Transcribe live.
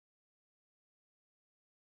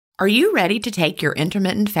Are you ready to take your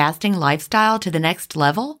intermittent fasting lifestyle to the next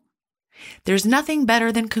level? There's nothing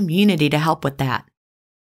better than community to help with that.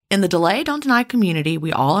 In the Delay Don't Deny community,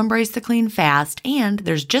 we all embrace the clean fast, and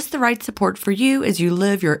there's just the right support for you as you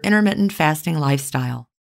live your intermittent fasting lifestyle.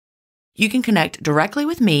 You can connect directly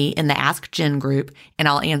with me in the Ask Jen group, and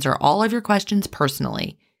I'll answer all of your questions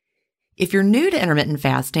personally. If you're new to intermittent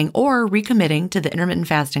fasting or recommitting to the intermittent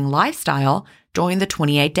fasting lifestyle, join the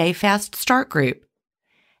 28-day Fast Start group.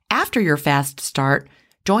 After your fast start,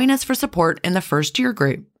 join us for support in the First Year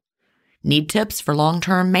group. Need tips for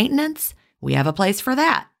long-term maintenance? We have a place for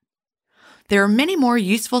that. There are many more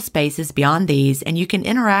useful spaces beyond these, and you can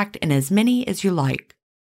interact in as many as you like.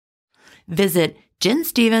 Visit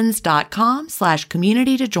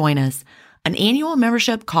jenstevens.com/community to join us. An annual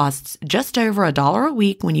membership costs just over $1 a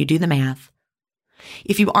week when you do the math.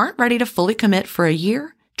 If you aren't ready to fully commit for a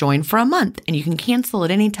year, join for a month and you can cancel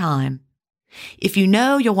at any time. If you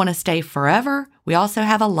know you'll want to stay forever, we also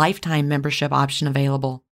have a lifetime membership option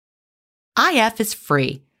available. IF is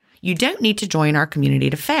free. You don't need to join our community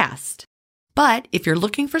to fast. But if you're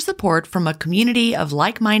looking for support from a community of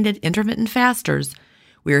like-minded intermittent fasters,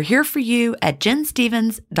 we're here for you at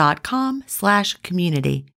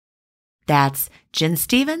jenstevens.com/community. That's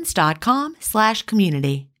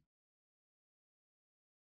jenstevens.com/community.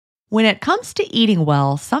 When it comes to eating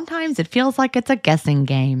well, sometimes it feels like it's a guessing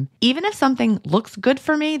game. Even if something looks good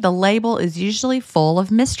for me, the label is usually full of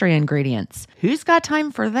mystery ingredients. Who's got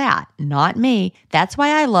time for that? Not me. That's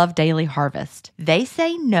why I love Daily Harvest. They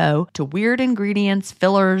say no to weird ingredients,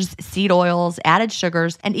 fillers, seed oils, added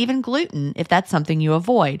sugars, and even gluten if that's something you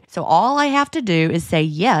avoid. So all I have to do is say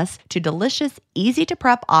yes to delicious,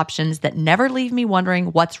 easy-to-prep options that never leave me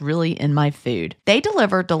wondering what's really in my food. They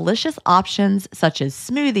deliver delicious options such as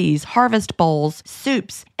smoothies, harvest bowls,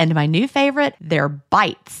 soups, and my new favorite, their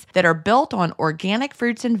bites that are built on organic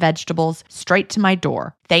fruits and vegetables straight to my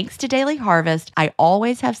door. Thanks to Daily Harvest, I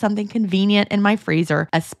always have something convenient in my freezer,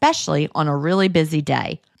 especially on a really busy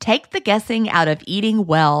day. Take the guessing out of eating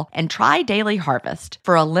well and try Daily Harvest.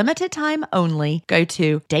 For a limited time only, go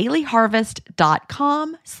to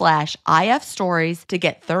dailyharvest.com/ifstories to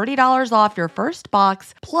get $30 off your first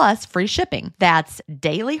box plus free shipping. That's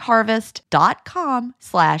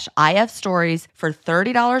dailyharvest.com/ifstories for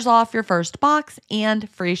 $30 off your first box and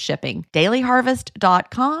free shipping.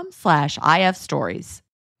 dailyharvest.com/ifstories.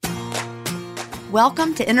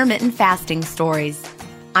 Welcome to Intermittent Fasting Stories.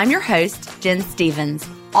 I'm your host, Jen Stevens,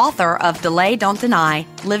 author of Delay Don't Deny,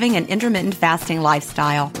 Living an Intermittent Fasting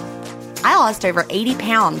Lifestyle. I lost over 80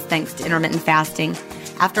 pounds thanks to intermittent fasting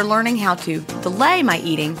after learning how to delay my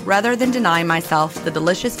eating rather than deny myself the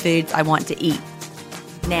delicious foods I want to eat.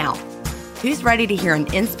 Now, who's ready to hear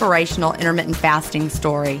an inspirational intermittent fasting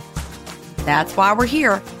story? That's why we're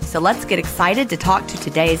here, so let's get excited to talk to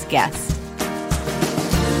today's guest.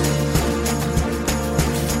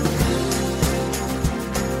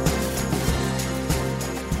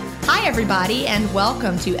 Hi, everybody, and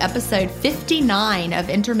welcome to episode 59 of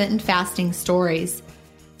Intermittent Fasting Stories.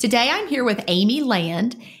 Today, I'm here with Amy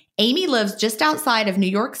Land. Amy lives just outside of New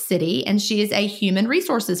York City, and she is a human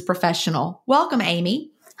resources professional. Welcome,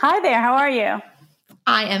 Amy. Hi there. How are you?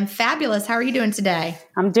 I am fabulous. How are you doing today?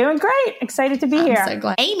 I'm doing great. Excited to be here. I'm so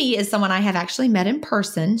glad. Amy is someone I have actually met in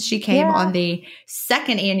person. She came on the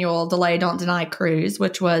second annual Delay Don't Deny cruise,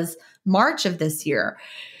 which was March of this year.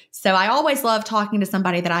 So I always love talking to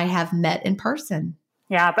somebody that I have met in person.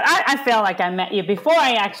 Yeah, but I feel like I met you before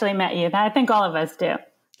I actually met you. I think all of us do.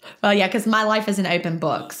 Well, yeah, because my life is an open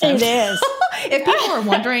book. So. It is. If people are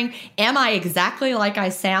wondering, am I exactly like I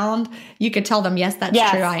sound? You could tell them, yes, that's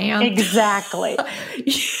true, I am. Exactly.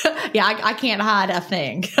 Yeah, I can't hide a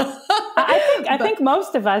thing. I think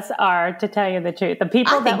most of us are, to tell you the truth. The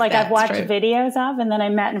people that I've watched videos of and then I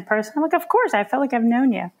met in person, I'm like, of course, I feel like I've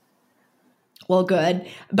known you. Well, good.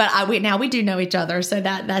 But now we do know each other, so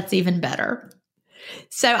that's even better.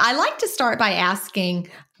 So I like to start by asking,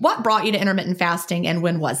 what brought you to intermittent fasting and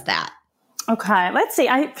when was that? Okay, let's see.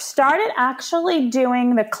 I started actually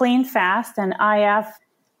doing the clean fast and IF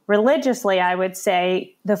religiously, I would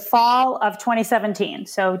say, the fall of 2017.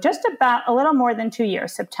 So just about a little more than 2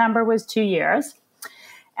 years. September was 2 years.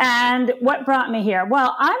 And what brought me here?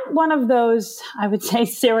 Well, I'm one of those, I would say,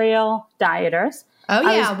 serial dieters. Oh,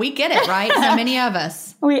 yeah, we get it, right? So many of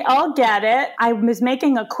us. We all get it. I was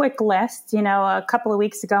making a quick list, a couple of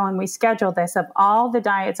weeks ago when we scheduled this of all the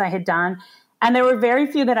diets I had done. And there were very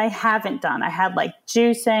few that I haven't done. I had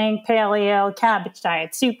juicing, paleo, cabbage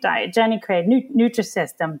diet, soup diet, Jenny Craig,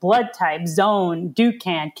 Nutrisystem, blood type, zone,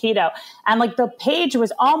 Dukan, keto. And the page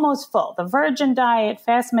was almost full. The virgin diet,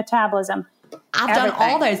 fast metabolism. I've done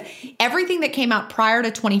all those. Everything that came out prior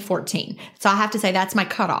to 2014. So I have to say that's my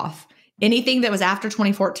cutoff. Anything that was after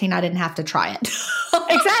 2014, I didn't have to try it.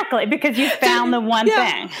 Exactly, because you found the one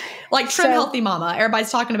thing. Like Trim Healthy Mama.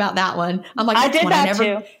 Everybody's talking about that one. I'm like, I did that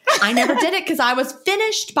too. I never did it because I was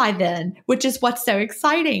finished by then, which is what's so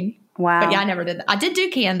exciting. Wow. But yeah, I never did that. I did do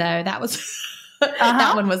Can though. That was...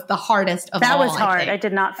 That one was the hardest of all. That was hard. I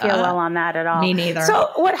did not feel well on that at all. Me neither. So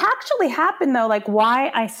what actually happened though, like why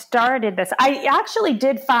I started this, I actually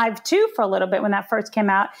did 5-2 for a little bit when that first came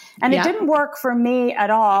out, and it didn't work for me at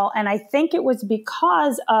all. And I think it was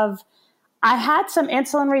because of, I had some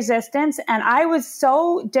insulin resistance, and I was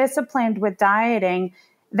so disciplined with dieting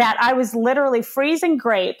that I was literally freezing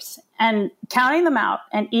grapes and counting them out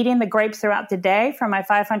and eating the grapes throughout the day for my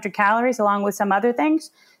 500 calories along with some other things.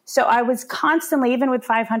 So I was constantly, even with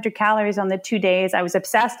 500 calories on the 2 days, I was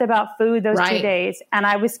obsessed about food those 2 days, and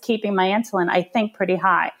I was keeping my insulin, I think, pretty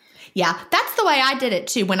high. Yeah, that's the way I did it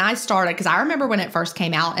too when I started, because I remember when it first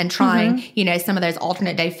came out and trying, you know, some of those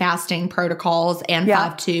alternate day fasting protocols and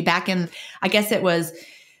 5-2 back in, I guess it was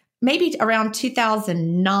maybe around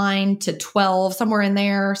 2009 to 12, somewhere in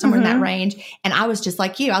there, somewhere in that range. And I was just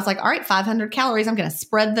like you. I was like, all right, 500 calories. I'm going to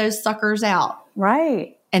spread those suckers out.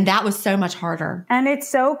 Right. And that was so much harder. And it's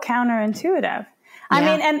so counterintuitive. I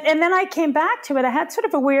mean, and then I came back to it. I had sort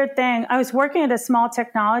of a weird thing. I was working at a small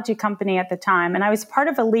technology company at the time, and I was part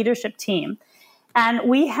of a leadership team. And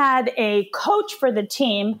we had a coach for the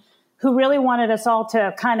team who really wanted us all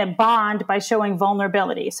to kind of bond by showing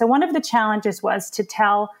vulnerability. So one of the challenges was to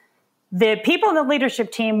tell the people in the leadership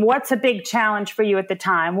team, what's a big challenge for you at the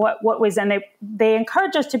time? What was, and they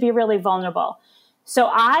encouraged us to be really vulnerable. So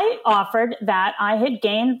I offered that I had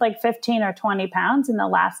gained like 15 or 20 pounds in the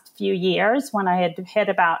last few years when I had hit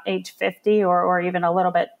about age 50 or even a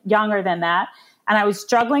little bit younger than that. And I was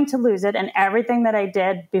struggling to lose it. And everything that I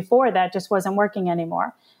did before that just wasn't working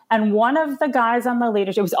anymore. And one of the guys on the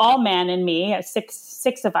leadership, it was all men and me,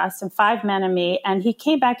 six of us and 5 men and me. And he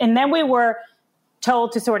came back, and then we were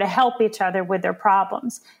told to sort of help each other with their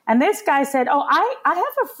problems. And this guy said, oh, I have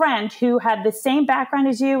a friend who had the same background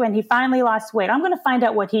as you, and he finally lost weight. I'm going to find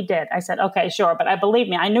out what he did. I said, okay, sure. But believe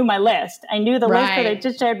me, I knew my list. I knew the list that I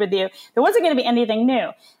just shared with you. There wasn't going to be anything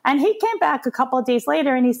new. And he came back a couple of days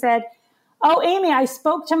later and he said, oh, Amy, I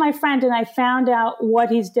spoke to my friend and I found out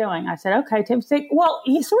what he's doing. I said, okay. Tim said, well,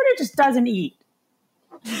 he sort of just doesn't eat.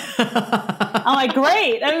 I'm like,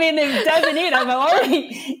 great. I mean, it doesn't eat. I've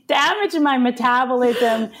already damaged my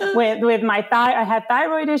metabolism with my I had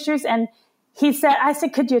thyroid issues. And he said, I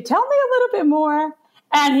said, could you tell me a little bit more?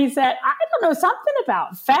 And he said, I don't know, something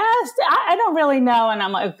about fast. I don't really know. And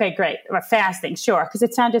I'm like, okay, great. Fasting, sure. Because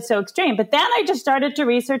it sounded so extreme. But then I just started to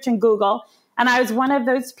research and Google. And I was one of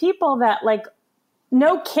those people that, like,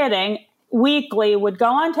 no kidding, weekly would go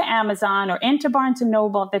onto Amazon or into Barnes and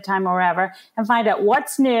Noble at the time or wherever and find out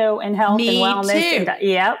what's new in health and wellness. Too.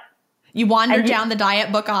 Yep. You wandered down the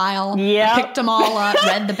diet book aisle, picked them all up,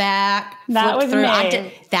 read the back, that was through.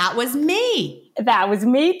 Me. That was me. That was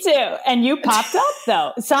me too. And you popped up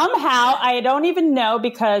though. Somehow, I don't even know,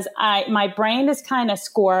 because my brain is kind of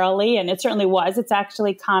squirrely, and it certainly was. It's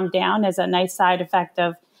actually calmed down as a nice side effect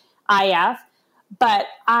of IF. But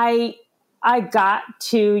I got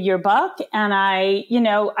to your book, and I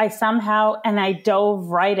dove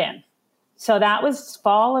right in. So that was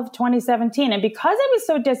fall of 2017. And because I was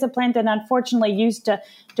so disciplined and unfortunately used to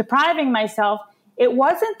depriving myself, it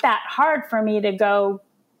wasn't that hard for me to go,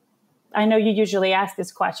 I know you usually ask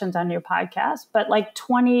these questions on your podcast, but like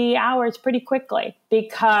 20 hours pretty quickly,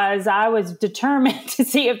 because I was determined to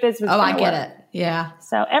see if this was going to work. I get it. Yeah.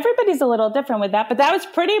 So everybody's a little different with that, but that was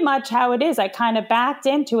pretty much how it is. I kind of backed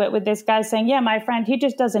into it with this guy saying, yeah, my friend, he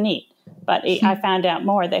just doesn't eat. But I found out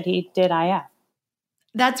more that he did IF.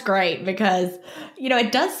 That's great, because,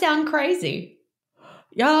 it does sound crazy.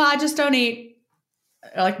 I just don't eat.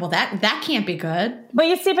 Like, well, that can't be good. But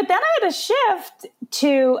you see, but then I had a shift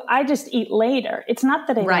to, I just eat later. It's not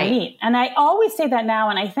that I don't eat. And I always say that now.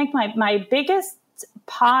 And I think my biggest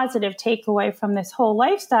positive takeaway from this whole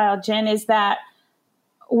lifestyle, Jen, is that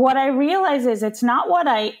what I realize is it's not what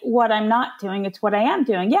I'm not doing. It's what I am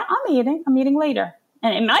doing. Yeah, I'm eating later.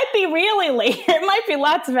 And it might be really later. It might be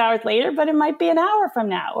lots of hours later, but it might be an hour from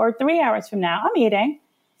now or 3 hours from now. I'm eating.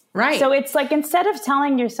 Right. So it's like, instead of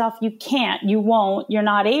telling yourself you can't, you won't, you're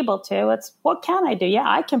not able to, it's, what can I do? Yeah,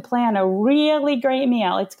 I can plan a really great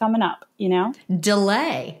meal. It's coming up,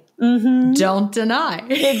 Delay. Mm-hmm. Don't deny.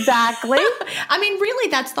 Exactly. I mean, really,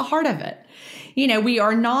 that's the heart of it. We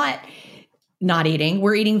are not eating.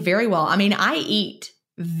 We're eating very well. I mean, I eat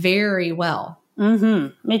very well.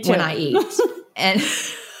 Mm-hmm. Me too. When I eat. And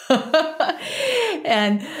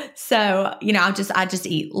And so, I just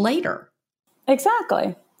eat later.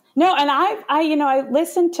 Exactly. No, and I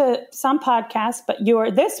listened to some podcasts, but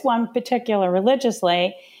this one particular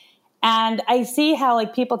religiously, and I see how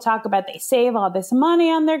like people talk about they save all this money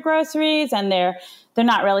on their groceries and they're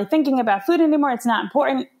not really thinking about food anymore. It's not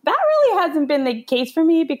important. That really hasn't been the case for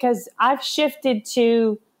me because I've shifted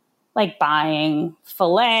to like buying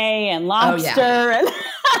filet and lobster and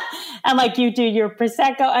and like you do your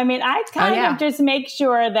Prosecco. I mean, I kind of just make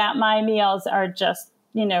sure that my meals are just,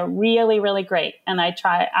 really, really great. And I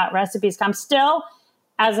try out recipes. I'm still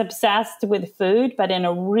as obsessed with food, but in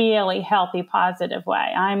a really healthy, positive way.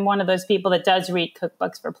 I'm one of those people that does read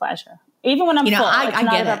cookbooks for pleasure. Even when I'm full, it's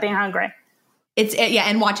not about being hungry. It's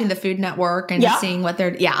and watching the Food Network and seeing what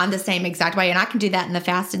they're, I'm the same exact way. And I can do that in the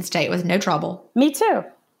fasted state with no trouble. Me too.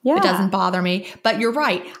 Yeah. It doesn't bother me. But you're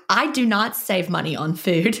right. I do not save money on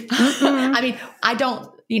food. I mean, I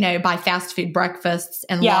don't, buy fast food breakfasts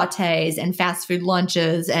and lattes and fast food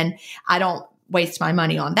lunches. And I don't waste my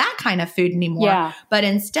money on that kind of food anymore. Yeah. But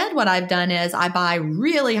instead what I've done is I buy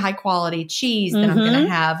really high quality cheese that I'm going to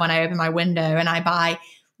have when I open my window, and I buy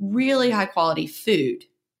really high quality food.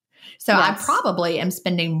 So I probably am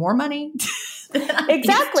spending more money.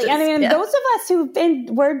 Exactly. I mean, those of us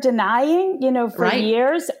we're denying, for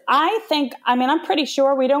years, I'm pretty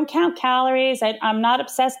sure we don't count calories. I'm not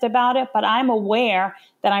obsessed about it, but I'm aware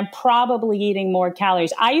that I'm probably eating more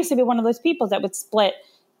calories. I used to be one of those people that would split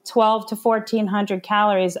 12 to 1,400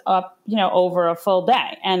 calories up, over a full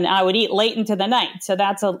day. And I would eat late into the night. So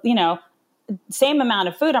that's same amount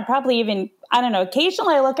of food. I'm probably even,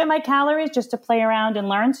 occasionally I look at my calories just to play around and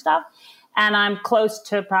learn stuff. And I'm close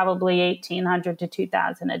to probably 1,800 to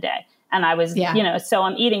 2,000 a day. And I was, so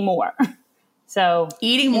I'm eating more. So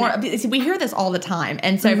eating more. We hear this all the time.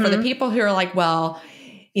 And so for the people who are like, well,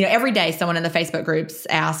 every day someone in the Facebook groups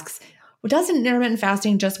asks, well, doesn't intermittent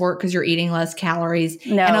fasting just work because you're eating less calories?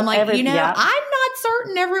 No, and I'm like, I'm not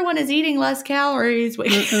certain everyone is eating less calories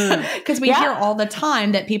because we hear all the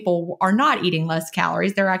time that people are not eating less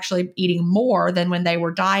calories. They're actually eating more than when they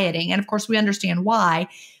were dieting. And of course, we understand why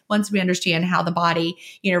once we understand how the body,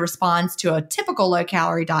 responds to a typical low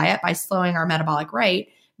calorie diet by slowing our metabolic rate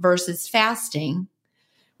versus fasting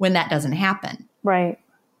when that doesn't happen. Right.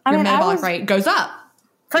 Your metabolic rate goes up.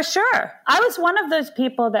 For sure. I was one of those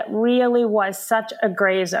people that really was such a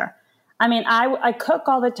grazer. I mean, I cook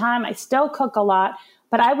all the time. I still cook a lot,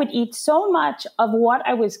 but I would eat so much of what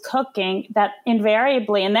I was cooking that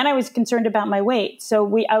invariably, and then I was concerned about my weight.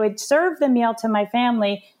 So I would serve the meal to my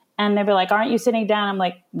family and they'd be like, aren't you sitting down? I'm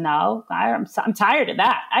like, no, I'm tired of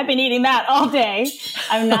that. I've been eating that all day.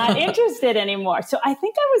 I'm not interested anymore. So I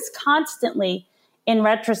think I was constantly, in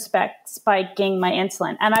retrospect, spiking my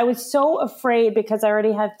insulin. And I was so afraid because I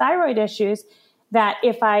already had thyroid issues that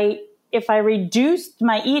if I reduced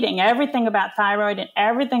my eating, everything about thyroid and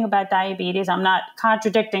everything about diabetes, I'm not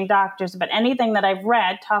contradicting doctors, but anything that I've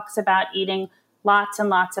read talks about eating lots and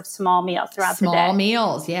lots of small meals throughout the day. Small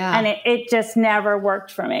meals, yeah. And it just never worked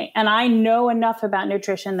for me. And I know enough about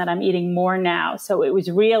nutrition that I'm eating more now. So it was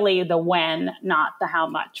really the when, not the how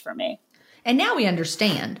much for me. And now we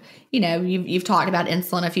understand, you've talked about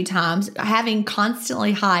insulin a few times. Having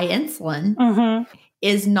constantly high insulin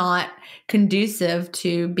is not conducive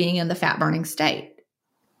to being in the fat burning state.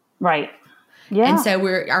 Right. Yeah. And so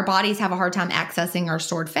our bodies have a hard time accessing our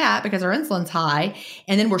stored fat because our insulin's high.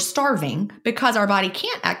 And then we're starving because our body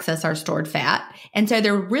can't access our stored fat. And so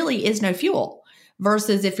there really is no fuel.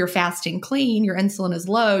 Versus if you're fasting clean, your insulin is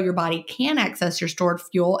low, your body can access your stored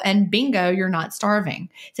fuel, and bingo, you're not starving.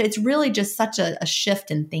 So it's really just such a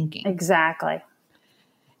shift in thinking. Exactly.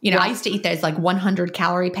 I used to eat those like 100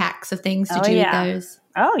 calorie packs of things. Did you eat those?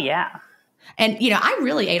 Oh, yeah. And, I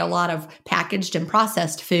really ate a lot of packaged and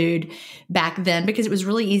processed food back then because it was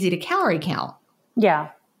really easy to calorie count. Yeah.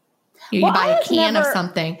 You buy a can of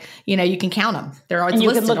something, you can count them. They're always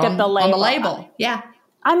listed on the label. Yeah.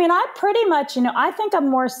 I mean, I pretty much, I think I'm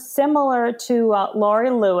more similar to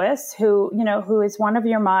Lori Lewis, who is one of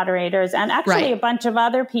your moderators, and actually a bunch of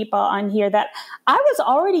other people on here that I was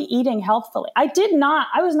already eating healthfully. I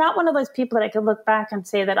was not one of those people that I could look back and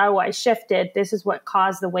say that, I shifted. This is what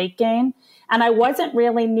caused the weight gain. And I wasn't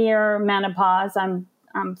really near menopause. I'm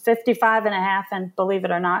 55 and a half, and believe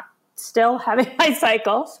it or not, still having my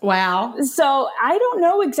cycles. Wow. So I don't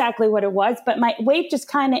know exactly what it was, but my weight just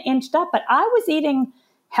kind of inched up. But I was eating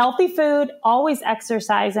healthy food, always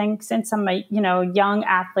exercising since I'm a, young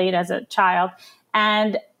athlete as a child.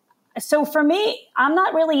 And so for me, I'm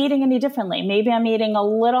not really eating any differently. Maybe I'm eating a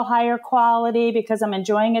little higher quality because I'm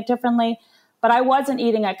enjoying it differently, but I wasn't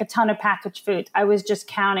eating like a ton of packaged foods. I was just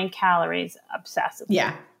counting calories obsessively.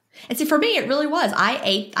 Yeah. And see, for me, it really was.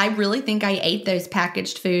 I really think I ate those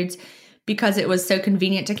packaged foods because it was so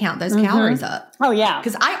convenient to count those calories up. Oh, yeah.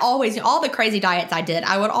 Because I always, all the crazy diets I did,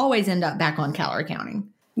 I would always end up back on calorie counting.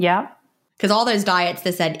 Yeah. Because all those diets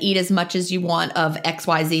that said eat as much as you want of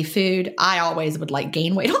XYZ food, I always would like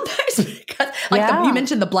gain weight on those. Because you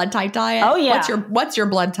mentioned the blood type diet. Oh, yeah. What's your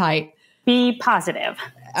blood type? B positive.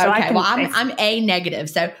 So okay, well, I'm A negative,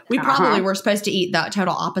 so we probably were supposed to eat the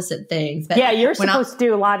total opposite things. But yeah, you're supposed to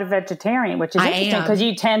do a lot of vegetarian, which is interesting because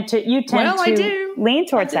you tend to lean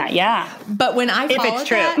towards that. Yeah, but when I if it's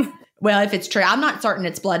true, if it's true, I'm not certain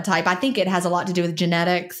it's blood type. I think it has a lot to do with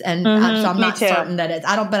genetics, and so I'm not certain that it's.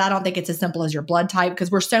 I don't think it's as simple as your blood type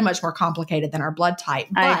because we're so much more complicated than our blood type.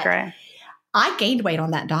 But I agree. I gained weight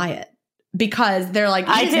on that diet because they're like,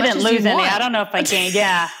 I didn't lose any. I don't know if I gained.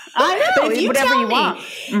 Yeah. I know, but if you whatever you me, want.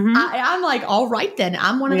 I'm like, all right, then.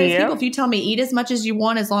 I'm one of those people. If you tell me eat as much as you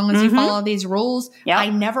want, as long as you follow these rules, I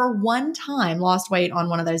never one time lost weight on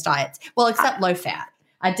one of those diets. Well, except low fat.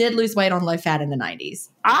 I did lose weight on low fat in the 90s.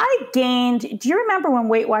 I gained. Do you remember when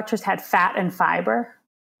Weight Watchers had fat and fiber?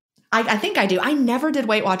 I think I do. I never did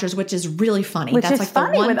Weight Watchers, which is really funny. Which That's is like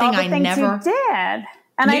funny the one with thing all the I things never you did.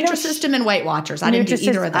 And Nutrisystem and Weight Watchers. I didn't do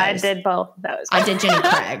either of those. I did both of those. I did Jenny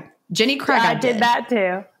Craig. Jenny Craig. I did that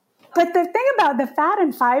too. But the thing about the fat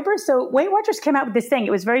and fiber, so Weight Watchers came out with this thing. It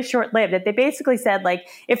was very short-lived. That they basically said, like,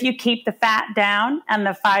 if you keep the fat down and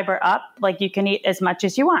the fiber up, like, you can eat as much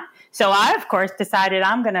as you want. So I, of course, decided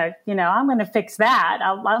I'm gonna fix that.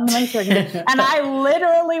 I'm make sure. And I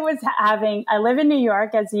literally I live in New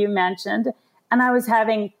York, as you mentioned, and I was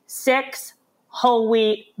having 6 whole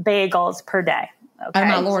wheat bagels per day. Okay. Oh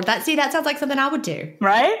my Lord. That sounds like something I would do.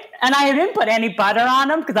 Right? And I didn't put any butter on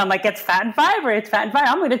them because I'm like, it's fat and fiber. It's fat and fiber.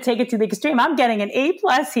 I'm going to take it to the extreme. I'm getting an A+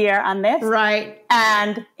 here on this. Right.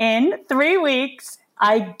 And in 3 weeks,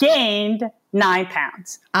 I gained 9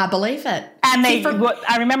 pounds. I believe it. And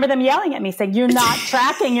I remember them yelling at me saying, you're not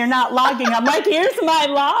tracking, you're not logging. I'm like, here's my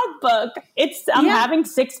logbook. I'm having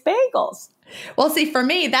 6 bagels. Well, see, for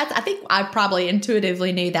me, I think I probably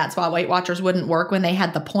intuitively knew that's why Weight Watchers wouldn't work when they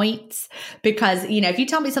had the points. Because, if you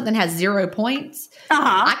tell me something has 0 points,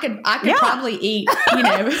 I could probably eat,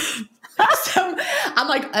 So I'm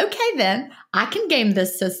like, okay, then I can game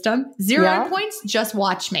this system. 0 points, just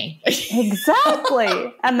watch me.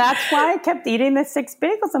 Exactly. And that's why I kept eating the 6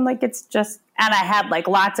 bagels. I'm like, it's just, and I had like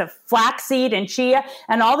lots of flaxseed and chia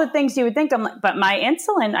and all the things you would think. I'm like, but my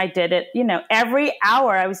insulin, I did it, every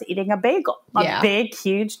hour I was eating a bagel, a big,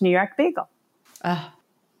 huge New York bagel.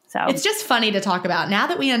 So it's just funny to talk about now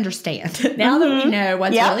that we understand, now that we know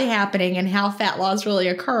what's really happening and how fat loss really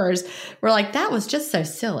occurs. We're like, that was just so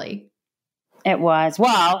silly. It was.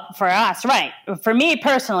 Well, for us, right. For me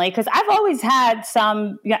personally, because I've always had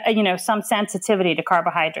some sensitivity to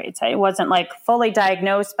carbohydrates. I wasn't like fully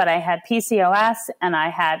diagnosed, but I had PCOS and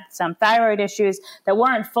I had some thyroid issues that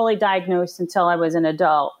weren't fully diagnosed until I was an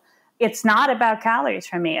adult. It's not about calories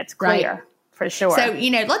for me. It's clear. Right. For sure. So,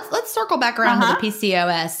 let's circle back around to the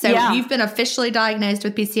PCOS. So you've been officially diagnosed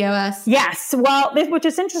with PCOS? Yes. Well, which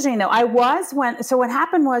is interesting though. What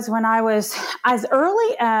happened was when I was as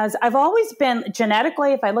early as I've always been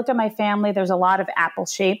genetically, if I look at my family, there's a lot of apple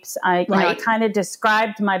shapes. I kind of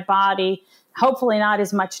described my body, hopefully not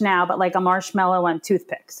as much now, but like a marshmallow on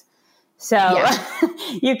toothpicks. So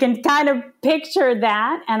you can kind of picture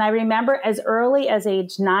that. And I remember as early as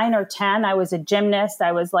age 9 or 10, I was a gymnast.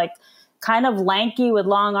 I was like, kind of lanky with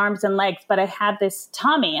long arms and legs, but I had this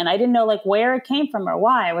tummy and I didn't know like where it came from or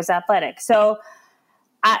why. I was athletic. So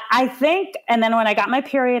I think, and then when I got my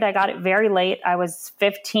period, I got it very late. I was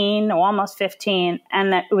 15 or almost 15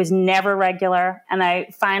 and it was never regular. And I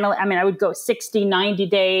would go 60, 90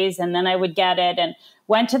 days and then I would get it and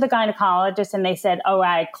went to the gynecologist and they said,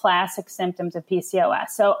 I had classic symptoms of PCOS.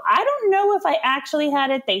 So I don't know if I actually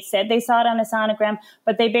had it. They said they saw it on a sonogram,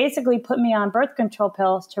 but they basically put me on birth control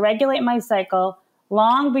pills to regulate my cycle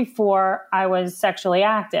long before I was sexually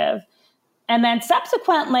active. And then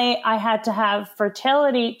subsequently, I had to have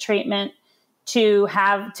fertility treatment to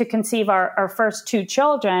conceive our first 2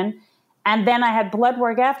 children. And then I had blood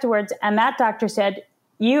work afterwards. And that doctor said,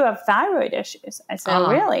 you have thyroid issues. I said,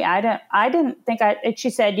 really? I didn't think she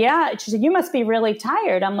said, yeah. She said, you must be really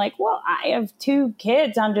tired. I'm like, well, I have 2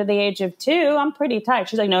 kids under the age of 2. I'm pretty tired.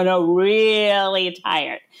 She's like, no, really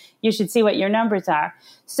tired. You should see what your numbers are.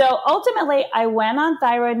 So ultimately I went on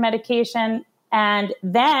thyroid medication and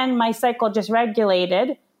then my cycle just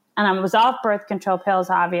regulated and I was off birth control pills,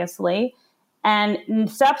 obviously. And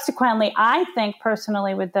subsequently, I think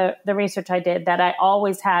personally with the research I did that I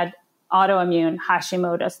always had autoimmune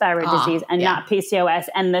Hashimoto's thyroid disease and not PCOS.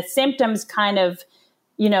 And the symptoms kind of,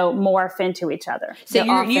 morph into each other. So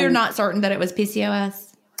you're not certain that it was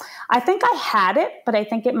PCOS? I think I had it, but I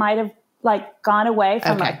think it might have gone away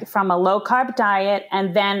from a low carb diet,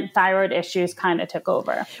 and then thyroid issues kind of took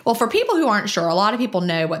over. Well, for people who aren't sure, a lot of people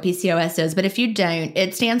know what PCOS is, but if you don't,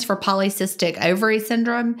 it stands for polycystic ovary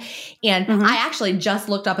syndrome. And I actually just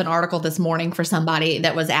looked up an article this morning for somebody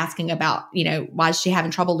that was asking about, why is she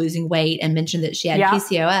having trouble losing weight, and mentioned that she had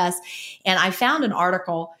PCOS. And I found an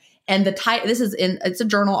article. And the title, it's a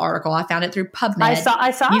journal article. I found it through PubMed. I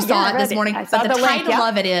saw you saw it this morning. But the title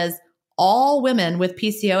of it is, all women with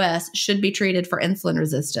PCOS should be treated for insulin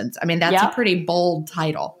resistance. I mean, that's a pretty bold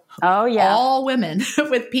title. Oh, yeah. All women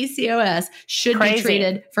with PCOS should be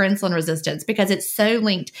treated for insulin resistance, because it's so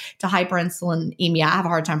linked to hyperinsulinemia. I have a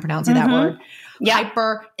hard time pronouncing that word. Yeah.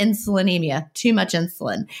 Hyperinsulinemia, too much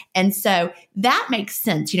insulin. And so that makes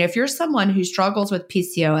sense. If you're someone who struggles with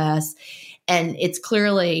PCOS, and it's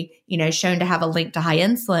clearly, shown to have a link to high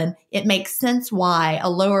insulin, it makes sense why a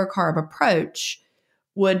lower carb approach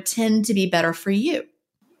would tend to be better for you.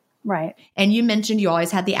 Right. And you mentioned you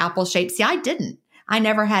always had the apple shape. See, I didn't. I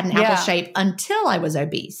never had an apple shape until I was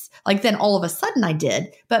obese. Then all of a sudden I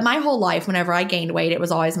did. But my whole life, whenever I gained weight, it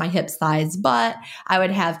was always my hip size butt. I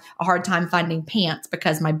would have a hard time finding pants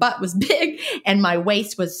because my butt was big and my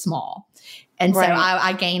waist was small. And so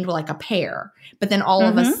I gained like a pair. But then all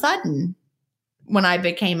of a sudden, when I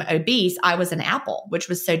became obese, I was an apple, which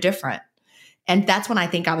was so different. And that's when I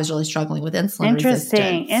think I was really struggling with insulin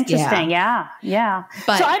resistance. Interesting. Yeah.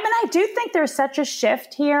 But, so, I do think there's such a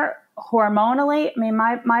shift here hormonally. I mean,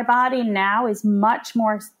 my body now is much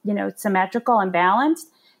more, symmetrical and balanced.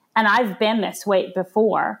 And I've been this weight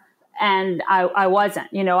before, and I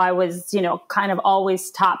wasn't. I was, kind of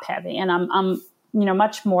always top heavy, and I'm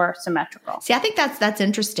much more symmetrical. See, I think that's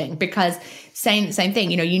interesting, because same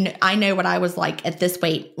thing. I know what I was like at this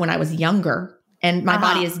weight when I was younger. And my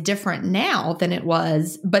body is different now than it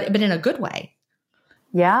was, but in a good way.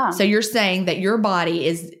 Yeah. So you're saying that your body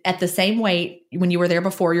is at the same weight when you were there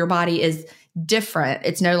before. Your body is different.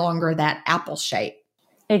 It's no longer that apple shape.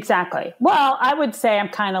 Exactly. Well, I would say I'm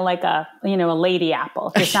kind of like a lady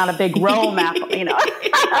apple. It's not a big Rome apple,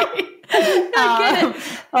 I get it.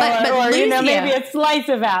 But maybe a slice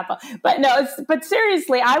of apple. But no, but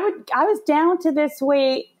seriously, I was down to this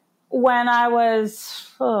weight when I was,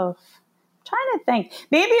 trying to think.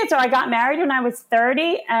 Maybe I got married when I was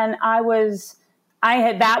 30, and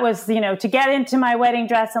to get into my wedding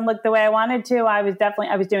dress and look the way I wanted to, I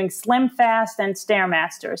was doing Slim Fast and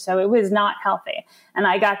Stairmaster. So it was not healthy. And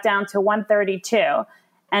I got down to 132.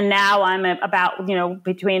 And now I'm about,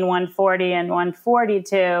 between 140 and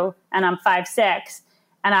 142, and I'm 5'6".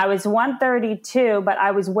 And I was 132, but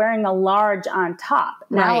I was wearing a large on top.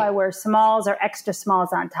 Now I wear smalls or extra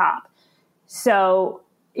smalls on top. So,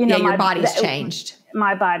 your body's changed.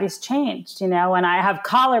 My body's changed, and I have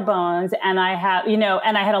collarbones, and I have, and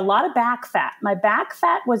I had a lot of back fat. My back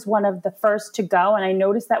fat was one of the first to go. And I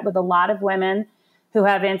noticed that with a lot of women who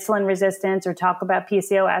have insulin resistance or talk about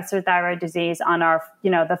PCOS or thyroid disease on our,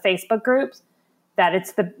 the Facebook groups, that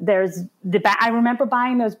I remember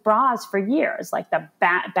buying those bras for years, like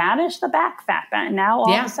banish the back fat. And now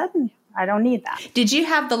all of a sudden I don't need that. Did you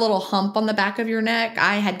have the little hump on the back of your neck?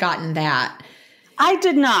 I had gotten that. I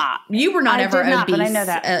did not. You were not ever obese. But I know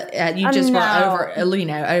that. You just were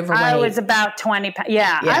overweight. I was about 20 pounds.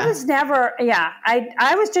 Yeah. I was never,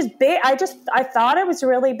 I was just big. I thought I was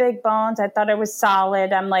really big bones. I thought I was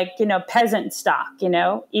solid. I'm like, peasant stock,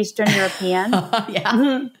 Eastern European.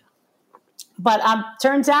 But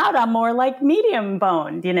turns out I'm more like medium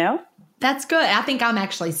boned, That's good. I think I'm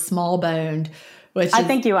actually small boned. I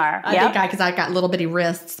think you are. I think because I got little bitty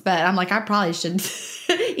wrists, but I'm like, I probably should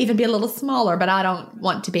even be a little smaller, but I don't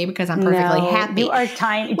want to be because I'm perfectly happy. You are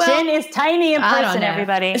tiny. Well, Jen is tiny in person,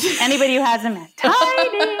 everybody. Anybody who hasn't met.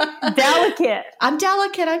 Tiny. Delicate. I'm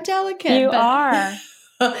delicate. You are.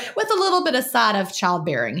 With a little bit of side of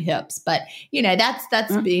childbearing hips. But,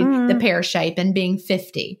 that's being the pear shape and being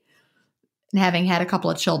 50 and having had a couple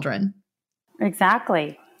of children.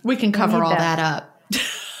 Exactly. We can cover all that up.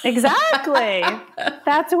 Exactly.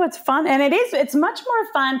 That's what's fun. And it's much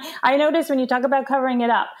more fun. I notice when you talk about covering it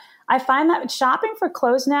up, I find that shopping for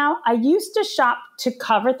clothes now, I used to shop to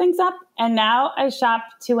cover things up, and now I shop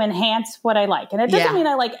to enhance what I like. And it doesn't mean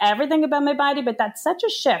I like everything about my body, but that's such a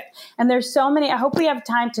shift. And there's so many, I hope we have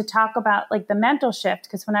time to talk about like the mental shift,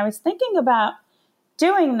 because when I was thinking about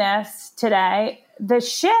doing this today, the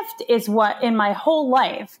shift is what in my whole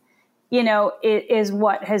life, it is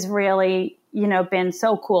what has really been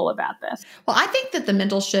so cool about this. Well, I think that the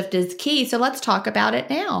mental shift is key. So let's talk about it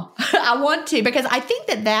now. I want to, because I think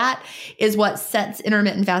that is what sets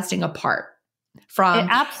intermittent fasting apart. from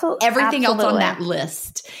everything else on absolutely. that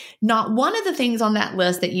list. Not one of the things on that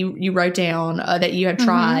list that you wrote down that you have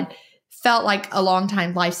tried felt like a long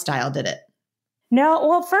time lifestyle, did it? No,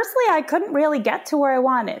 well, firstly, I couldn't really get to where I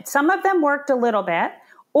wanted. Some of them worked a little bit,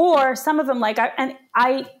 or some of them and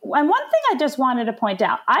one thing I just wanted to point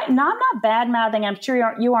out, I'm not bad mouthing. I'm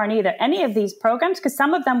sure you aren't either. Any of these programs, because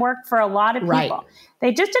some of them worked for a lot of people. Right.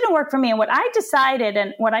 They just didn't work for me. And what I decided,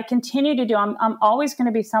 and what I continue to do, I'm always going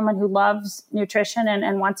to be someone who loves nutrition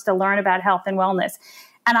and wants to learn about health and wellness.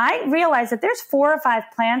 And I realized that there's 4 or 5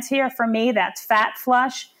 plans here for me. That's Fat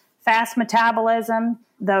Flush, Fast Metabolism,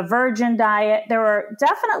 the Virgin Diet. There were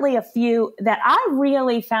definitely a few that I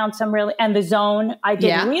really found and the Zone. I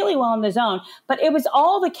did really well in the Zone, but it was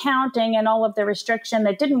all the counting and all of the restriction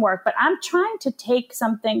that didn't work. But I'm trying to take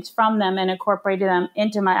some things from them and incorporate them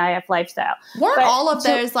into my IF lifestyle. Weren't all of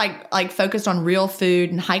those like focused on real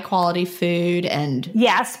food and high quality food? And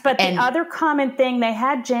yes, but the other common thing they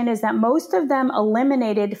had, Jen, is that most of them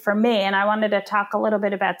eliminated for me. And I wanted to talk a little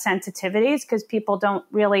bit about sensitivities because people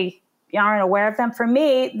aren't aware of them. For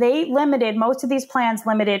me, most of these plans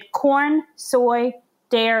limited corn, soy,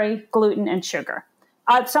 dairy, gluten, and sugar.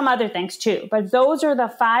 Some other things too. But those are the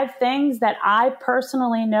 5 things that I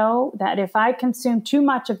personally know that if I consume too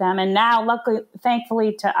much of them, and now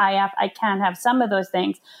thankfully to IF, I can have some of those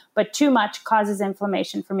things, but too much causes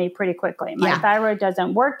inflammation for me pretty quickly. My thyroid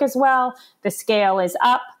doesn't work as well. The scale is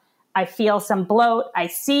up. I feel some bloat. I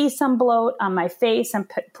see some bloat on my face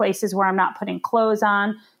and places where I'm not putting clothes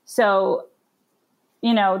on. So,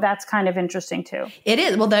 that's kind of interesting too. It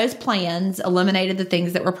is. Well, those plans eliminated the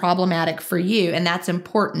things that were problematic for you, and that's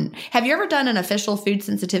important. Have you ever done an official food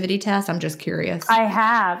sensitivity test? I'm just curious. I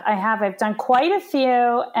have. I've done quite a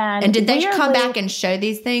few. And did they come back and show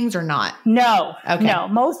these things or not? No. Okay. No.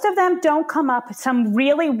 Most of them don't come up. Some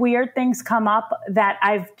really weird things come up that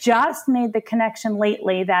I've just made the connection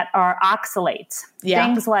lately that are oxalates. Yeah.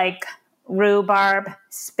 Things like rhubarb,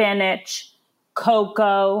 spinach,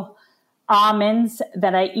 cocoa, almonds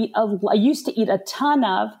that I eat. I used to eat a ton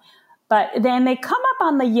of, but then they come up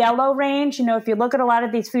on the yellow range. If you look at a lot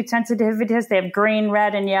of these food sensitivities, they have green,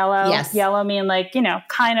 red, and yellow. Yes. Yellow mean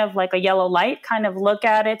kind of like a yellow light, kind of look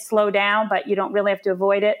at it, slow down, but you don't really have to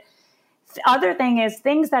avoid it. The other thing is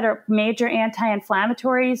things that are major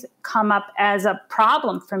anti-inflammatories come up as a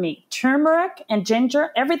problem for me. Turmeric and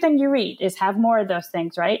ginger, everything you eat have more of those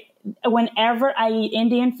things, right? Whenever I eat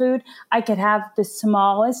Indian food, I could have the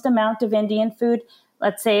smallest amount of Indian food,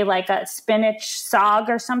 let's say like a spinach saag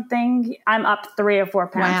or something. I'm up 3 or 4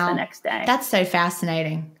 pounds the next day. That's so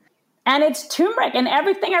fascinating. And it's turmeric and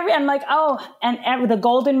everything. I'm like, and the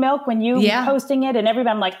golden milk when you posting it and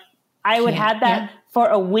everybody, I'm like, I would have that for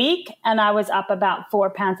a week and I was up about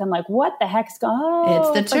 4 pounds. I'm like, what the heck's going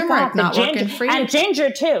on? It's the turmeric not working for you. And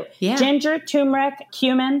ginger too. Yeah. Ginger, turmeric,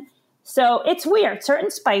 cumin. So it's weird. Certain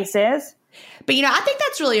spices. But, I think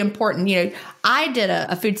that's really important. I did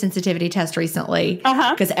a food sensitivity test recently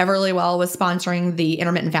because Everlywell was sponsoring the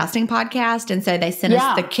Intermittent Fasting podcast. And so they sent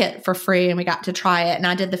us the kit for free and we got to try it. And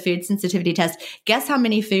I did the food sensitivity test. Guess how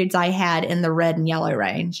many foods I had in the red and yellow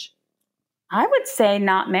range? I would say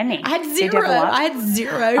not many. I had 0. I had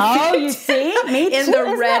 0. Oh, you see? Me too. In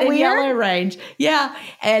the red and yellow range. Yeah.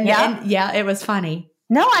 And it was funny.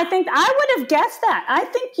 No, I think I would have guessed that. I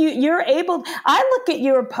think you're able. I look at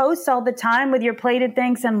your posts all the time with your plated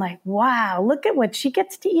things. And I'm like, wow, look at what she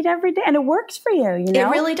gets to eat every day. And it works for you. It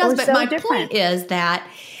really does. But my point is that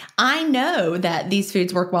I know that these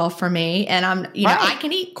foods work well for me. And I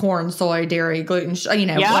can eat corn, soy, dairy, gluten,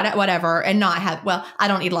 whatever, and not have, I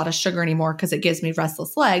don't eat a lot of sugar anymore because it gives me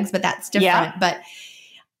restless legs, but that's different. Yeah. But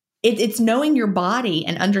it's knowing your body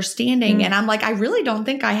and understanding. And I'm like, I really don't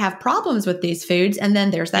think I have problems with these foods. And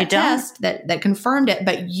then there's that test that confirmed it.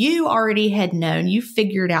 But you already had known, you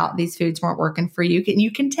figured out these foods weren't working for you.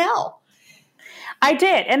 You can tell. I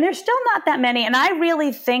did. And there's still not that many. And I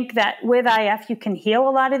really think that with IF, you can heal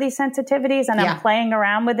a lot of these sensitivities. And I'm playing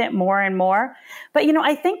around with it more and more. But,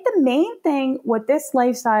 I think the main thing what this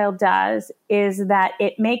lifestyle does is that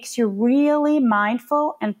it makes you really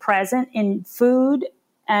mindful and present in food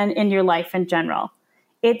and in your life in general.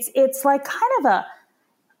 It's like kind of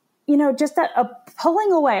a, just a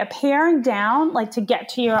pulling away, a paring down, like to get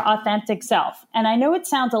to your authentic self. And I know it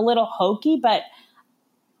sounds a little hokey, but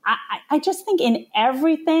I just think in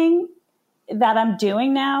everything that I'm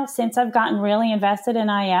doing now, since I've gotten really invested in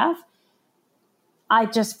IF, I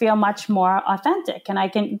just feel much more authentic. And I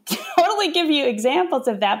can totally give you examples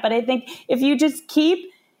of that. But I think if you just keep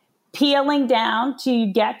peeling down to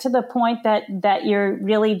get to the point that you're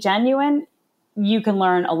really genuine, you can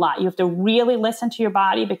learn a lot. You have to really listen to your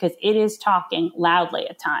body because it is talking loudly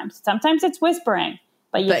at times. Sometimes it's whispering,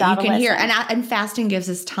 but you can listen. Hear. And fasting gives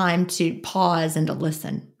us time to pause and to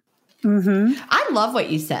listen. Mm-hmm. I love what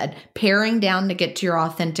you said, paring down to get to your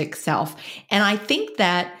authentic self. And I think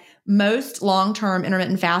that most long-term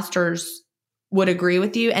intermittent fasters would agree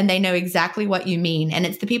with you, and they know exactly what you mean. And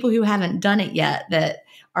it's the people who haven't done it yet that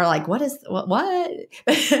are like, what? But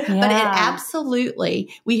it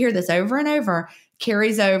absolutely, we hear this over and over,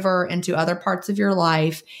 carries over into other parts of your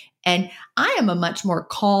life. And I am a much more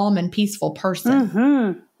calm and peaceful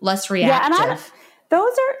person, less reactive. Yeah, and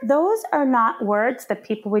those are not words that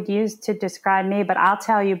people would use to describe me, but I'll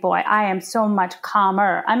tell you, boy, I am so much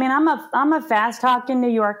calmer. I mean, I'm a fast talking New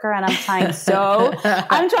Yorker, and I'm trying so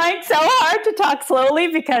hard to talk slowly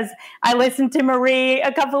because I listened to Marie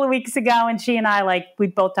a couple of weeks ago, and she and I we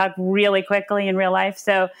both talk really quickly in real life.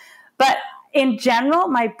 So, but in general,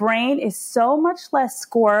 my brain is so much less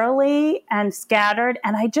squirrely and scattered,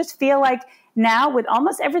 and I just feel like now with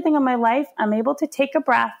almost everything in my life, I'm able to take a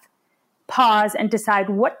breath, pause, and decide,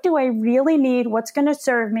 what do I really need? What's going to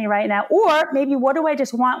serve me right now? Or maybe what do I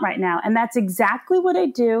just want right now? And that's exactly what I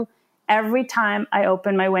do every time I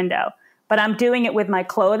open my window. But I'm doing it with my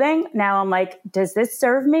clothing. Now I'm like, does this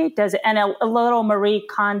serve me? Does it? And a little Marie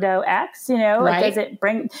Kondo X, right.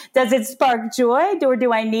 Does it spark joy? Or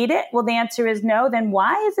do I need it? Well, the answer is no. Then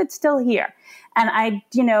why is it still here? And I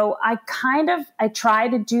try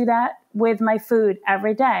to do that with my food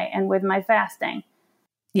every day and with my fasting.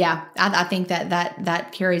 Yeah, I think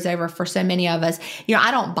that carries over for so many of us.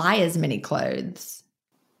 I don't buy as many clothes.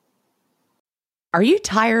 Are you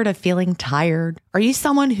tired of feeling tired? Are you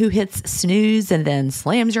someone who hits snooze and then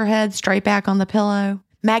slams your head straight back on the pillow?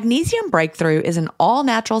 Magnesium Breakthrough is an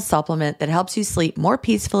all-natural supplement that helps you sleep more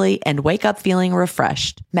peacefully and wake up feeling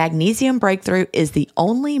refreshed. Magnesium Breakthrough is the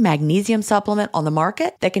only magnesium supplement on the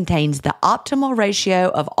market that contains the optimal ratio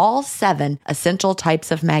of all 7 essential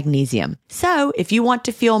types of magnesium. So, if you want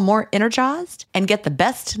to feel more energized and get the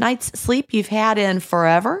best night's sleep you've had in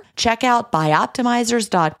forever, check out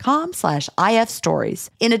bioptimizers.com/ifstories.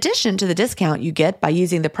 In addition to the discount you get by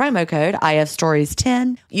using the promo code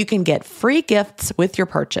IFStories10, you can get free gifts with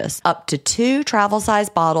your purchase, up to 2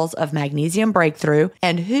 travel-sized bottles of Magnesium Breakthrough,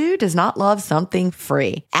 and who does not love something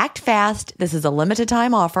free? Act fast. This is a limited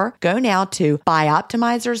time offer. Go now to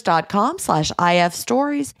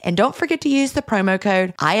bioptimizers.com/ifstories, and don't forget to use the promo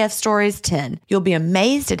code IFStories10. You'll be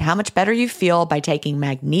amazed at how much better you feel by taking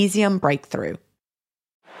Magnesium Breakthrough.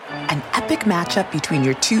 An epic matchup between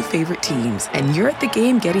your 2 favorite teams, and you're at the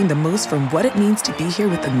game getting the most from what it means to be here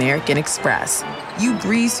with American Express. You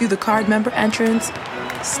breeze through the card member entrance,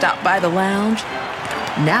 stop by the lounge.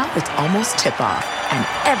 Now it's almost tip-off, and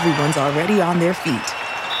everyone's already on their feet.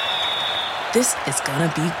 This is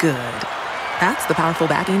gonna be good. That's the powerful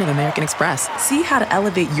backing of American Express. See how to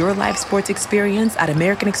elevate your live sports experience at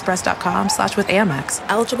americanexpress.com/withAmex.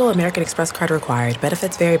 Eligible American Express card required.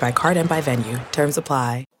 Benefits vary by card and by venue. Terms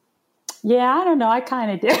apply. Yeah, I don't know. I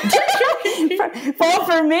kind of do.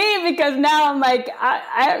 for me, because now I'm like,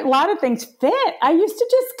 a lot of things fit. I used to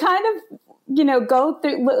just kind of, go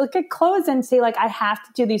through, look at clothes and see, I have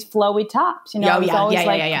to do these flowy tops.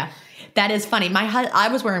 Yeah. That is funny. I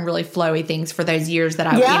was wearing really flowy things for those years that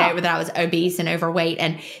that I was obese and overweight.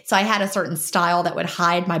 And so I had a certain style that would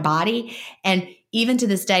hide my body. And even to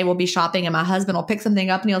this day, we'll be shopping and my husband will pick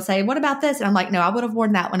something up and he'll say, what about this? And I'm like, no, I would have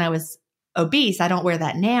worn that when I was obese. I don't wear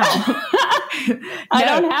that now. I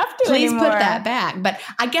don't have to Please anymore. Put that back. But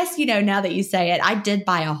I guess, now that you say it, I did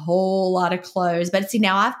buy a whole lot of clothes. But see,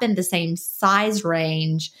 now I've been the same size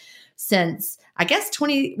range since, I guess,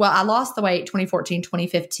 I lost the weight 2014,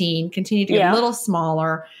 2015, continued to get a little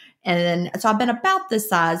smaller. And then, so I've been about this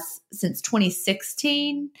size since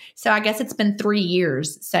 2016. So I guess it's been 3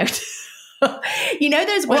 years. So...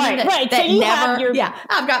 those women that so never,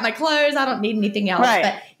 I've got my clothes. I don't need anything else.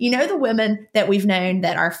 Right. But the women that we've known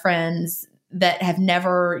that are friends that have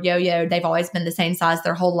never yo-yoed, they've always been the same size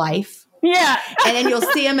their whole life. Yeah. And then you'll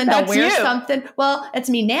see them and they'll wear something. Well, it's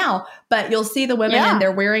me now, but you'll see the women and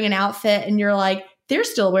they're wearing an outfit and you're like, they're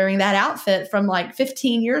still wearing that outfit from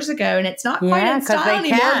 15 years ago. And it's not quite in style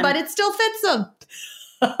anymore, but it still fits them.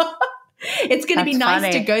 It's going to be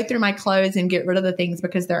nice to go through my clothes and get rid of the things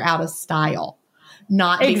because they're out of style,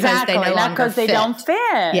 not because they no longer fit. They don't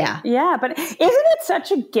fit. Yeah. But isn't it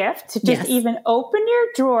such a gift to just even open your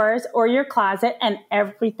drawers or your closet and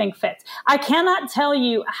everything fits? I cannot tell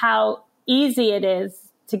you how easy it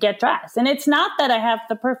is to get dressed. And it's not that I have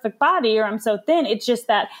the perfect body or I'm so thin. It's just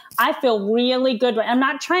that I feel really good. I'm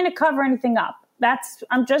not trying to cover anything up.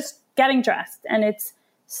 I'm just getting dressed and it's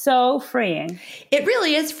so freeing. It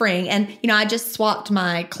really is freeing. And, I just swapped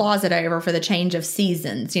my closet over for the change of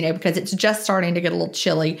seasons, because it's just starting to get a little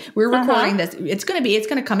chilly. We're recording this. It's going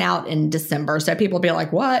to come out in December. So people will be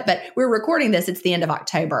like, what? But we're recording this. It's the end of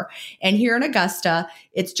October. And here in Augusta,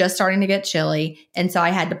 it's just starting to get chilly. And so I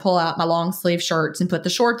had to pull out my long sleeve shirts and put the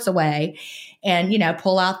shorts away and,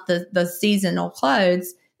 pull out the seasonal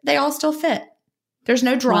clothes. They all still fit. There's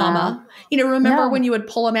no drama. Wow. Remember when you would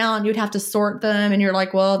pull them out and you'd have to sort them and you're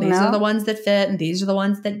like, well, these are the ones that fit and these are the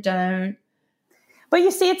ones that don't. But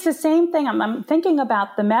you see, it's the same thing. I'm thinking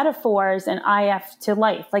about the metaphors in IF to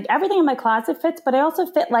life. Like everything in my closet fits, but I also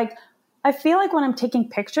fit I feel like when I'm taking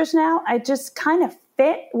pictures now, I just kind of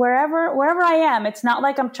fit wherever I am. It's not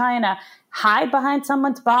like I'm trying to hide behind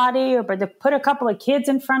someone's body or to put a couple of kids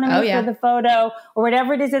in front of me for the photo or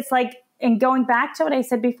whatever it is. It's like, and going back to what I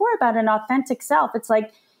said before about an authentic self, it's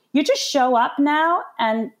like you just show up now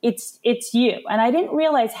and it's you. And I didn't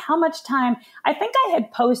realize how much time, I think I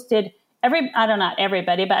had posted not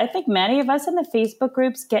everybody, but I think many of us in the Facebook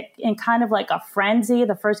groups get in kind of like a frenzy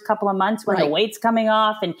the first couple of months when the weight's coming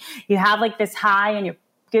off and you have like this high and you're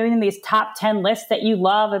doing these top 10 lists that you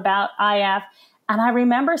love about IF. And I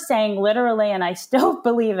remember saying literally, and I still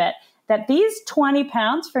believe it, that these 20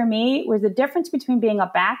 pounds for me was the difference between being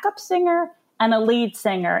a backup singer and a lead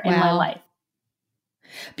singer in my life.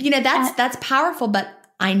 But that's powerful, but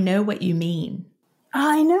I know what you mean.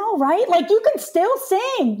 I know, right? Like you can still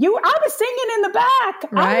sing. I was singing in the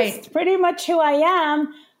back. Right. I was pretty much who I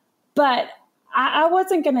am, but I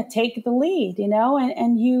wasn't going to take the lead, and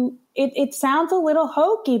it sounds a little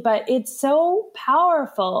hokey, but it's so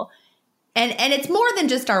powerful. And it's more than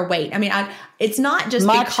just our weight. I mean, it's not just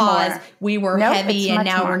much because more. we were heavy and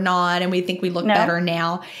now we're not, and we think we look better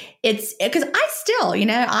now. It's because I still,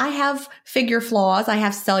 I have figure flaws. I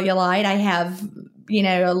have cellulite. I have,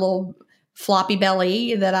 a little floppy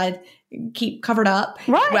belly that I keep covered up.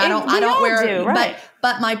 Right. I don't wear it. Right.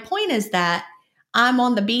 But my point is that I'm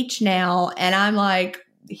on the beach now and I'm like,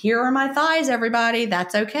 here are my thighs, everybody.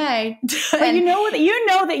 That's okay. But you know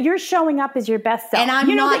that you're showing up as your best self. And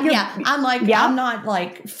I'm not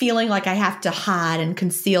like feeling like I have to hide and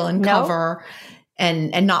conceal and cover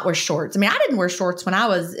and not wear shorts. I mean, I didn't wear shorts when I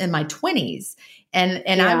was in my 20s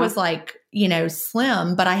and I was like,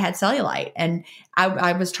 slim, but I had cellulite and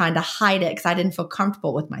I was trying to hide it because I didn't feel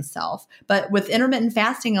comfortable with myself. But with intermittent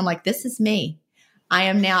fasting, I'm like, this is me. I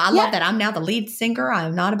am now. I love that. I'm now the lead singer.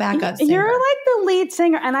 I'm not a backup singer. You're like the lead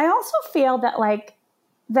singer. And I also feel that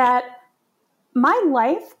that my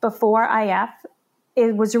life before IF,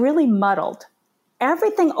 it was really muddled.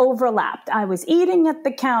 Everything overlapped. I was eating at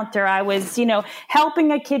the counter. I was,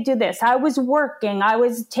 helping a kid do this. I was working. I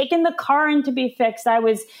was taking the car in to be fixed. I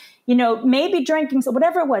was, maybe drinking, so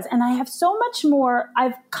whatever it was. And I have so much more.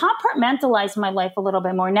 I've compartmentalized my life a little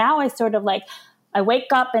bit more. Now I sort of I wake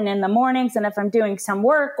up and in the mornings, and if I'm doing some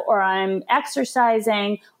work or I'm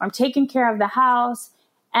exercising or I'm taking care of the house,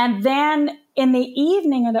 and then in the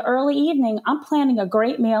evening or the early evening, I'm planning a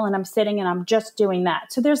great meal and I'm sitting and I'm just doing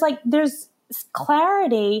that. So there's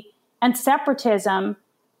clarity and separatism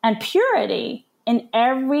and purity in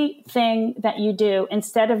everything that you do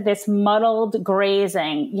instead of this muddled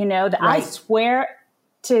grazing, that I swear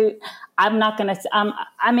to, I'm not going to,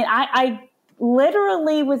 I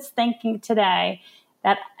literally was thinking today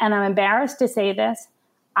that, and I'm embarrassed to say this,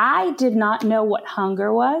 I did not know what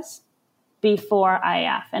hunger was before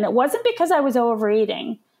IF. And it wasn't because I was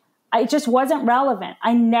overeating. It just wasn't relevant.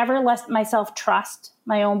 I never let myself trust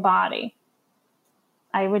my own body.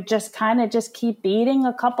 I would just keep eating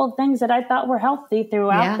a couple of things that I thought were healthy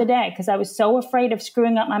throughout the day because I was so afraid of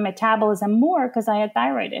screwing up my metabolism more because I had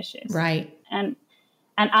thyroid issues. Right. And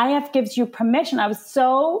IF gives you permission. I was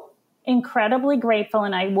so incredibly grateful,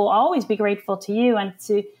 and I will always be grateful to you and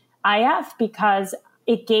to IF because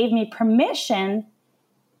it gave me permission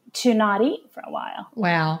to not eat for a while.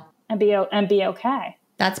 Wow. And be okay.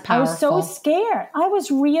 That's powerful. I was so scared. I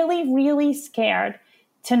was really, really scared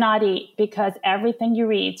to not eat because everything you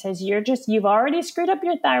read says you've already screwed up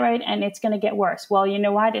your thyroid and it's going to get worse. Well, you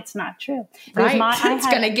know what? It's not true. Right. It's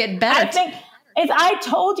going to get better. I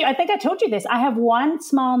think I told you this. I have one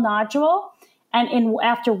small nodule. And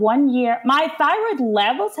after 1 year, my thyroid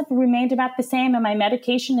levels have remained about the same and my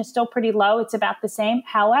medication is still pretty low. It's about the same.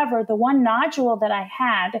 However, the one nodule that I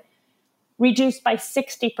had reduced by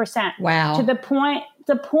 60%. Wow. To the point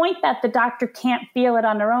that the doctor can't feel it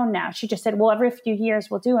on their own now. She just said, well, every few years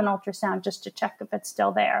we'll do an ultrasound just to check if it's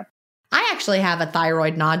still there. I actually have a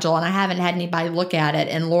thyroid nodule and I haven't had anybody look at it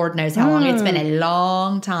and Lord knows how long. It's been a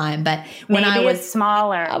long time. But when Maybe I was it's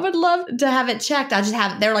smaller, I would love to have it checked. I just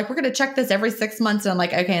haven't. They're like, we're going to check this every 6 months. And I'm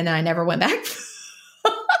like, okay. And then I never went back.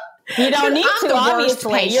 You don't need I'm to, the worst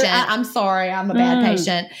obviously. patient. I'm sorry. I'm a bad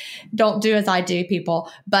patient. Don't do as I do, people.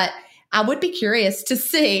 But I would be curious to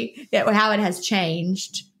see how it has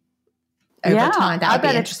changed over time. That would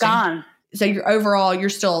be interesting. It's gone. So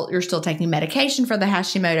you're still taking medication for the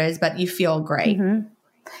Hashimoto's, but you feel great. Mm-hmm.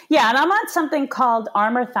 Yeah, and I'm on something called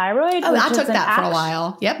Armour Thyroid. Oh, I took that for a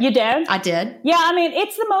while. Yep. You did? I did. Yeah, I mean,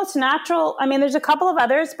 it's the most natural. I mean, there's a couple of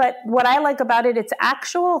others, but what I like about it, it's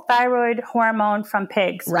actual thyroid hormone from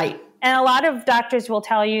pigs. Right. And a lot of doctors will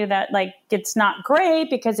tell you that, like, it's not great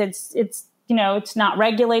because it's not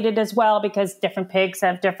regulated as well because different pigs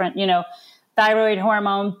have different, thyroid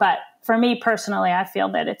hormone. But for me personally, I feel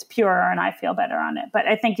that it's purer and I feel better on it. But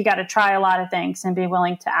I think you got to try a lot of things and be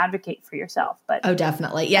willing to advocate for yourself. But oh,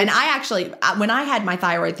 definitely. Yeah. And I actually, when I had my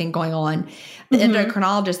thyroid thing going on, the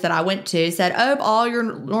endocrinologist that I went to said, oh, all your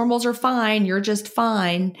normals are fine. You're just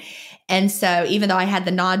fine. And so even though I had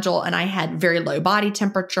the nodule and I had very low body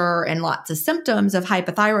temperature and lots of symptoms of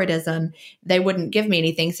hypothyroidism, they wouldn't give me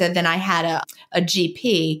anything. So then I had a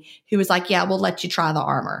GP who was like, yeah, we'll let you try the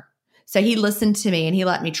Armour. So he listened to me and he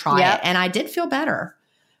let me try it. And I did feel better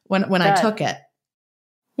when I took it.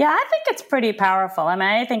 Yeah, I think it's pretty powerful. I mean,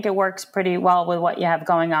 I think it works pretty well with what you have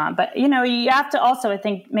going on. But, you have to also, I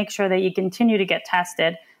think, make sure that you continue to get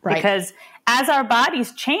tested. Right. Because as our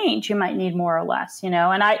bodies change, you might need more or less,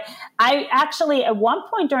 And I actually, at one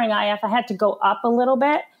point during IF, I had to go up a little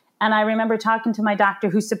bit. And I remember talking to my doctor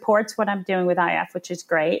who supports what I'm doing with IF, which is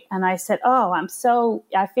great. And I said, oh,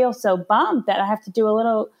 I feel so bummed that I have to do a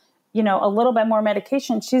little bit more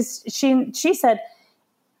medication. She said,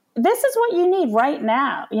 this is what you need right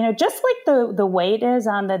now. Just like the weight is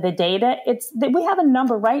on the data, we have a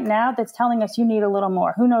number right now that's telling us you need a little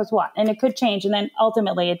more. Who knows what? And it could change. And then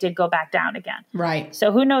ultimately it did go back down again. Right.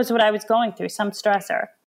 So who knows what I was going through, some stressor.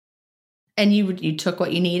 And you took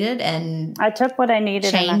what you needed and I took what I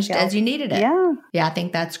needed. Changed as you needed it. Yeah. Yeah, I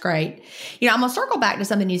think that's great. I'm going to circle back to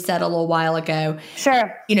something you said a little while ago.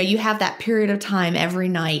 Sure. You have that period of time every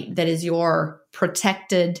night that is your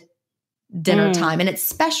protected dinner time, and it's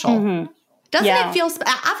special. Doesn't it feel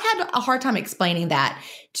I've had a hard time explaining that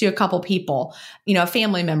to a couple people. A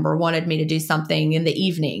family member wanted me to do something in the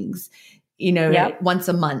evenings, once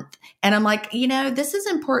a month. And I'm like, this is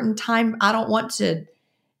important time. I don't want to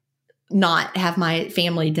not have my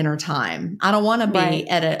family dinner time. I don't want to be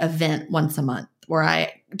at an event once a month where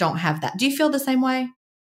I don't have that. Do you feel the same way?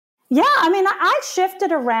 Yeah, I mean, I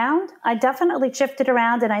shifted around. I definitely shifted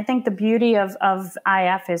around. And I think the beauty of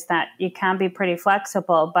IF is that you can be pretty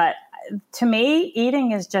flexible. But to me,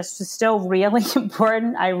 eating is just still really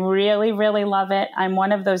important. I really, really love it. I'm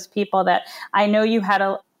one of those people that I know you had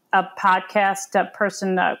a podcast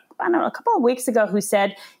person, I don't know, a couple of weeks ago who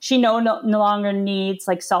said she no longer needs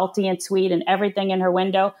like salty and sweet and everything in her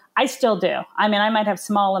window. I still do. I mean, I might have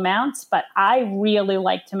small amounts, but I really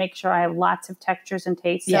like to make sure I have lots of textures and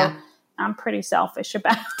tastes. So I'm pretty selfish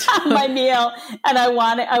about my meal, and I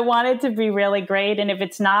want it to be really great. And if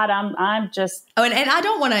it's not, I'm just. Oh, and I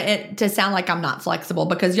don't want it to sound like I'm not flexible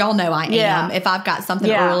because y'all know I am. If I've got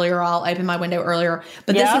something earlier, I'll open my window earlier.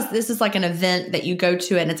 But this is like an event that you go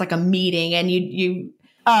to, and it's like a meeting, and you.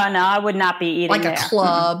 Oh, no, I would not be eating like there. A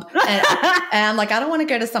club. and I'm like, I don't want to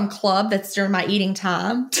go to some club that's during my eating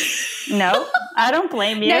time. No, I don't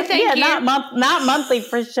blame you. No, thank you. Not monthly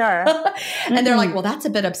for sure. And they're like, well, that's a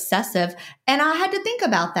bit obsessive. And I had to think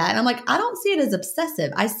about that. And I'm like, I don't see it as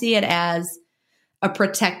obsessive. I see it as a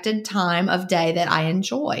protected time of day that I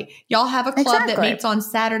enjoy. Y'all have a club that meets on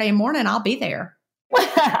Saturday morning. I'll be there.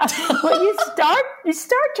 What you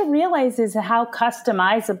start to realize is how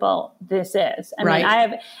customizable this is. I mean, I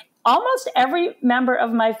have almost every member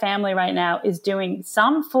of my family right now is doing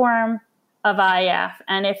some form of IF.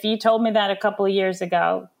 And if you told me that a couple of years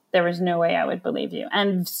ago, there was no way I would believe you.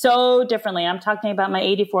 And so differently. I'm talking about my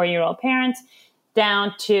 84-year-old parents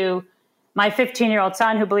down to my 15-year-old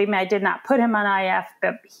son, who, believe me, I did not put him on IF,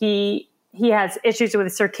 but he has issues with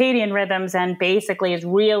circadian rhythms and basically is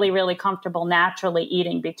really, really comfortable naturally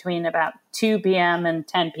eating between about 2 p.m. and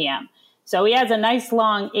 10 p.m. So he has a nice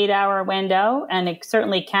long 8-hour window, and it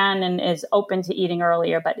certainly can and is open to eating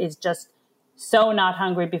earlier, but is just so not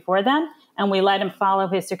hungry before then. And we let him follow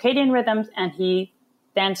his circadian rhythms, and he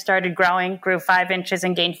then started growing, grew 5 inches,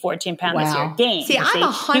 and gained 14 pounds this year. Gained. See,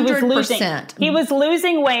 I'm 100%. He was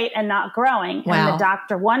losing weight and not growing. Wow.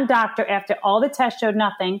 And one doctor, after all the tests showed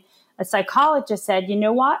nothing, a psychologist said, you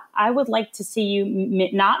know what? I would like to see you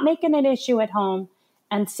not making an issue at home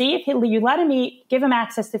and see if you let him eat, give him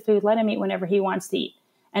access to food, let him eat whenever he wants to eat.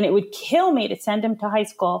 And it would kill me to send him to high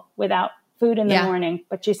school without food in the morning.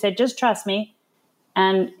 But she said, just trust me.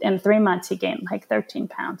 And in 3 months, he gained like 13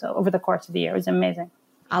 pounds over the course of the year. It was amazing.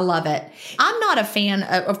 I love it. I'm not a fan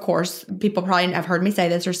of course, people probably have heard me say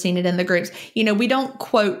this or seen it in the groups. We don't,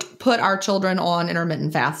 quote, put our children on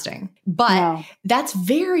intermittent fasting. But that's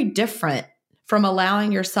very different from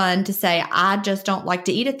allowing your son to say, I just don't like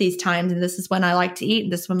to eat at these times, and this is when I like to eat,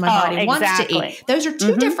 and this is when my body wants to eat. Those are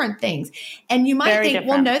two different things. And you might think,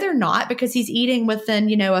 well, no, they're not, because he's eating within,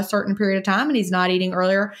 a certain period of time and he's not eating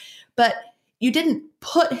earlier. But you didn't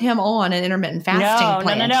put him on an intermittent fasting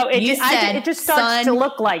plan. No. It just starts to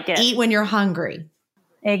look like it. Eat when you're hungry.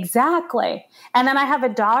 Exactly. And then I have a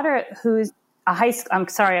daughter who's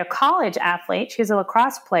a college athlete. She's a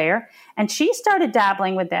lacrosse player, and she started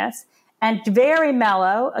dabbling with this. And very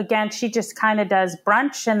mellow. Again, she just kind of does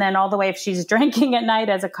brunch, and then all the way, if she's drinking at night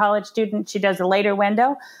as a college student, she does a later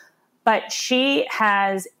window. But she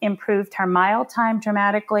has improved her mile time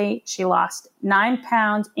dramatically. She lost 9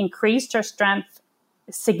 pounds, increased her strength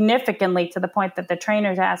significantly to the point that the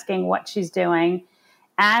trainer's asking what she's doing.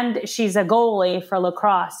 And she's a goalie for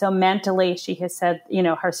lacrosse. So mentally, she has said,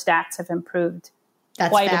 her stats have improved. That's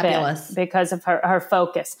quite fabulous. A bit because of her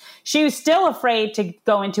focus. She was still afraid to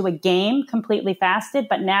go into a game completely fasted,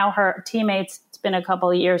 but now her teammates, it's been a couple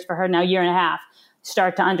of years for her, now a year and a half,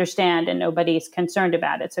 start to understand, and nobody's concerned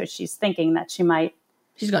about it. So she's thinking that she's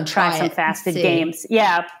going to try some fasted games.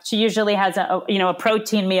 Yeah, she usually has a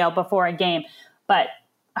protein meal before a game. But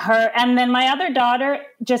and then my other daughter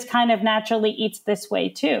just kind of naturally eats this way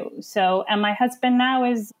too. So, and my husband now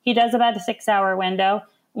he does about a 6-hour window.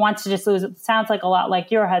 Wants to just lose it. Sounds like a lot like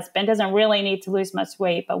your husband. Doesn't really need to lose much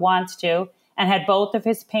weight, but wants to. And had both of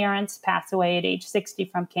his parents pass away at age 60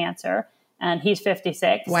 from cancer. And he's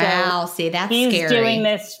 56. Wow. So see, that's he's scary. He's doing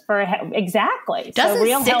this for exactly. Doesn't so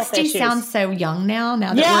real 60 sound so young now?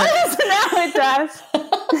 Now it does.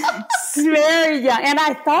 It's very young. And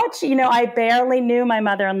I thought, I barely knew my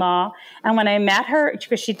mother-in-law. And when I met her,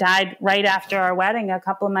 because she died right after our wedding, a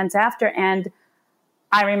couple of months after, and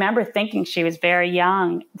I remember thinking she was very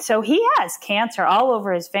young. So he has cancer all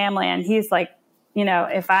over his family. And he's like,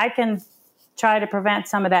 if I can try to prevent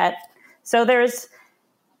some of that. So there's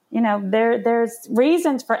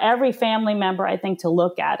reasons for every family member, I think, to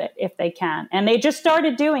look at it if they can. And they just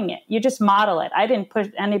started doing it. You just model it. I didn't push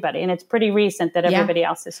anybody. And it's pretty recent that everybody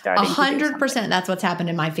else is starting 100%. That's what's happened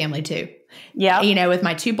in my family too. Yeah. With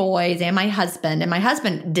my 2 boys and my husband. And my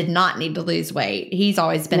husband did not need to lose weight. He's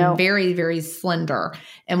always been very, very slender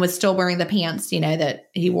and was still wearing the pants, that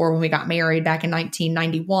he wore when we got married back in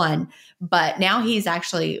 1991. But now he's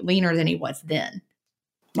actually leaner than he was then.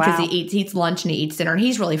 Because he eats lunch and he eats dinner. And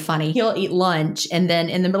he's really funny. He'll eat lunch. And then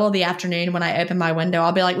in the middle of the afternoon, when I open my window,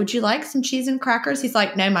 I'll be like, would you like some cheese and crackers? He's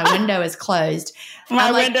like, no, my window is closed. My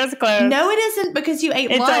window's closed. No, it isn't, because you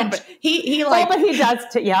ate lunch. Open. But he does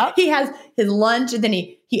too. Yeah. He has his lunch, and then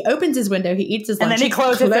he opens his window, he eats his lunch, and then he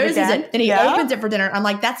closes it again. Then he opens it for dinner. I'm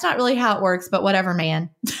like, that's not really how it works, but whatever, man.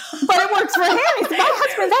 But it works for him. My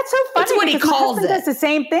husband, that's so funny. That's what he calls it. Does the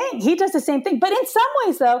same thing. He does the same thing. But in some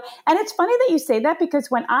ways, though, and it's funny that you say that, because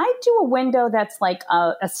when I do a window that's like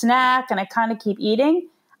a snack and I kind of keep eating,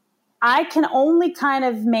 I can only kind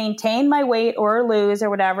of maintain my weight or lose or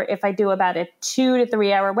whatever if I do about a 2 to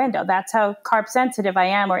 3 hour window. That's how carb sensitive I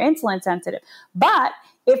am, or insulin sensitive. But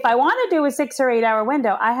if I want to do a 6 or 8 hour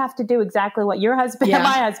window, I have to do exactly what your husband and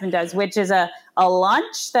my husband does, which is a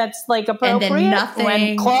lunch that's like appropriate, and then nothing,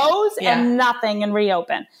 when close and nothing and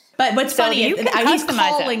reopen. But what's funny is he's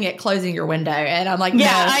calling it closing your window. And I'm like, no.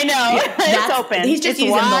 Yeah, I know. It's open. He's just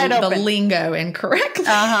using the lingo incorrectly.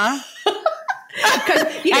 And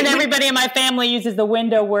everybody in my family uses the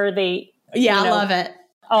window worthy. Yeah, I love it.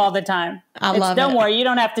 All the time. Don't worry, you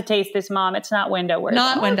don't have to taste this, Mom. It's not window worthy.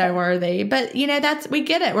 Not window worthy. But, we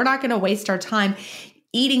get it. We're not going to waste our time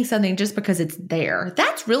eating something just because it's there.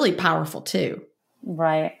 That's really powerful too.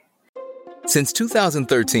 Right. Since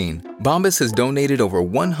 2013, Bombas has donated over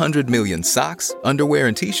 100 million socks, underwear,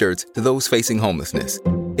 and T-shirts to those facing homelessness.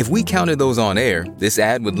 If we counted those on air, this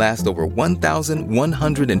ad would last over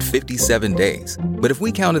 1,157 days. But if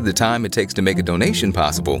we counted the time it takes to make a donation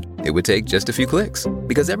possible, it would take just a few clicks.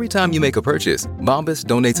 Because every time you make a purchase, Bombas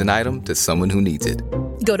donates an item to someone who needs it.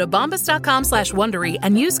 Go to bombas.com/Wondery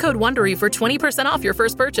and use code Wondery for 20% off your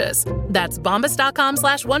first purchase. That's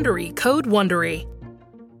bombas.com/Wondery, code Wondery.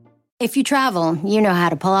 If you travel, you know how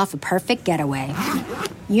to pull off a perfect getaway.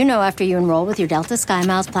 After you enroll with your Delta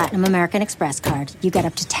SkyMiles Platinum American Express card, you get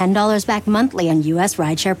up to $10 back monthly on U.S.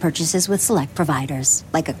 rideshare purchases with select providers,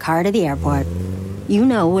 like a car to the airport. You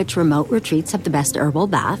know which remote retreats have the best herbal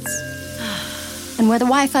baths, and where the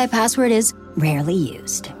Wi-Fi password is rarely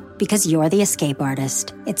used, because you're the escape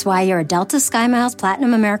artist. It's why you're a Delta SkyMiles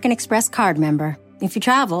Platinum American Express card member. If you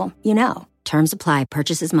travel, you know. Terms apply.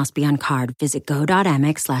 Purchases must be on card. Visit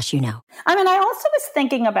go.amex/you know. I mean, I also was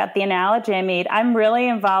thinking about the analogy I made. I'm really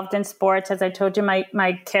involved in sports. As I told you,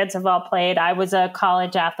 my kids have all played. I was a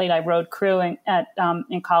college athlete. I rode crew in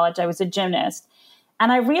college. I was a gymnast.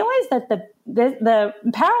 And I realized that the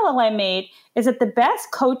parallel I made is that the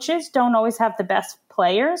best coaches don't always have the best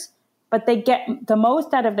players, but they get the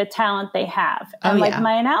most out of the talent they have. And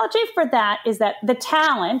my analogy for that is that the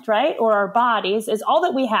talent, right, or our bodies is all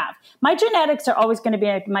that we have. My genetics are always going to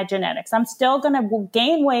be my genetics. I'm still going to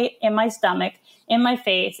gain weight in my stomach, in my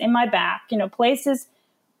face, in my back, places,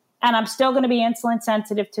 and I'm still going to be insulin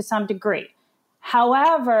sensitive to some degree.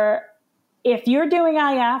 However, if you're doing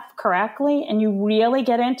IF correctly and you really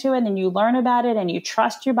get into it and you learn about it and you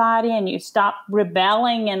trust your body and you stop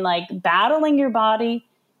rebelling and battling your body,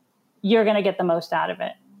 you're going to get the most out of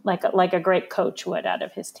it, like a great coach would out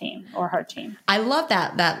of his team or her team. I love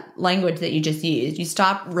that language that you just used. You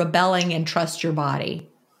stop rebelling and trust your body.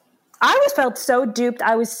 I always felt so duped.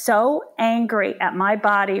 I was so angry at my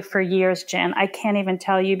body for years, Jen. I can't even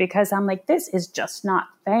tell you, because I'm like, this is just not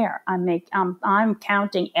fair. I'm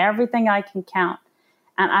counting everything I can count,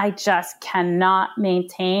 and I just cannot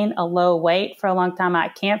maintain a low weight for a long time. I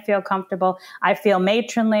can't feel comfortable. I feel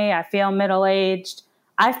matronly. I feel middle-aged.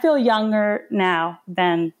 I feel younger now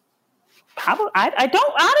than probably. I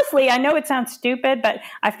don't, honestly, I know it sounds stupid, but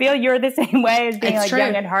I feel you're the same way as being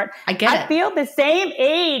young at heart. I get it. I feel the same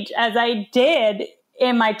age as I did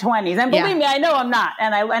in my 20s. And believe me, I know I'm not.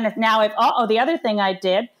 And now the other thing I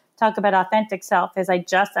did, talk about authentic self, is I'm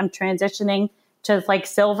transitioning to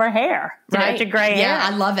silver hair, to gray hair. Yeah,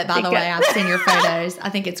 I love it, by the way. I've seen your photos. I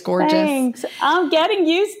think it's gorgeous. Thanks. I'm getting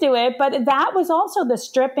used to it. But that was also the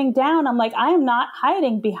stripping down. I'm like, I am not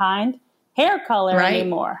hiding behind hair color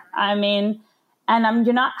anymore. I mean, and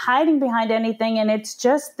you're not hiding behind anything. And it's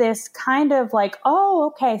just this kind of oh,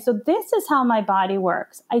 okay, so this is how my body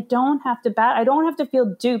works. I don't have to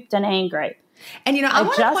feel duped and angry. And, I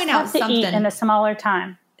want to point out something. Eat in a smaller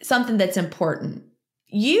time. Something that's important.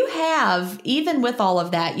 You have, even with all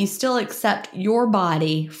of that, you still accept your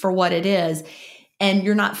body for what it is, and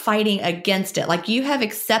you're not fighting against it. You have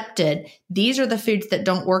accepted, these are the foods that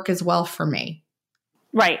don't work as well for me.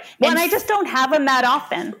 Right. Well, and I just don't have them that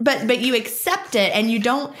often. But you accept it, and you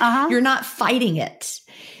don't, you're not fighting it.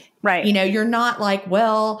 Right. You're not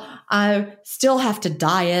well, I still have to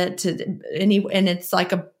diet and it's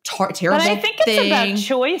a terrible thing. But I think it's about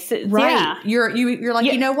choices. Right. Yeah. You're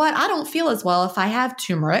you know what? I don't feel as well if I have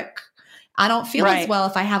turmeric. I don't feel as well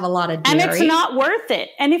if I have a lot of dairy. And it's not worth it.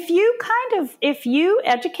 And if you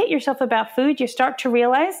educate yourself about food, you start to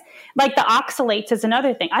realize, the oxalates is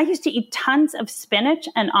another thing. I used to eat tons of spinach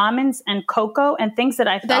and almonds and cocoa and things that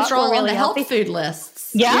I thought those are all were really on the healthy. Health food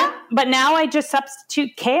lists. Yeah. But now I just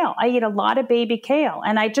substitute kale. I eat a lot of baby kale.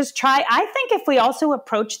 And I just try. I think if we also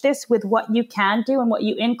approach this with what you can do and what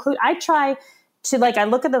you include, I try to I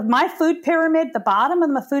look at my food pyramid. The bottom of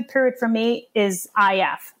my food pyramid for me is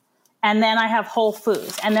IF. And then I have whole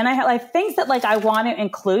foods. And then I have things that I want to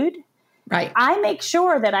include. Right. I make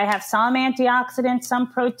sure that I have some antioxidants,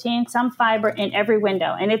 some protein, some fiber in every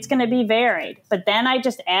window. And it's going to be varied. But then I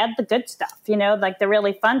just add the good stuff, the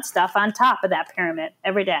really fun stuff on top of that pyramid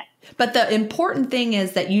every day. But the important thing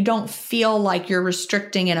is that you don't feel like you're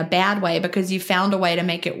restricting in a bad way, because you found a way to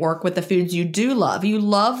make it work with the foods you do love. You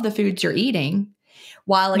love the foods you're eating,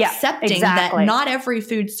 while accepting that not every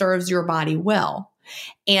food serves your body well.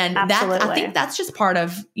 And I think that's just part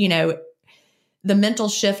of, the mental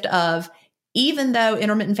shift of, even though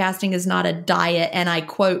intermittent fasting is not a diet and I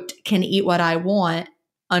quote, can eat what I want,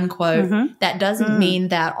 unquote, that doesn't mean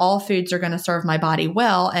that all foods are going to serve my body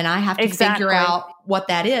well. And I have to figure out what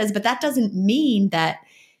that is. But that doesn't mean that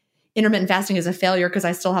intermittent fasting is a failure because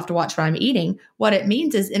I still have to watch what I'm eating. What it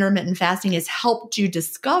means is intermittent fasting has helped you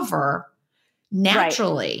discover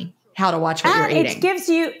naturally how to watch what you're eating. It gives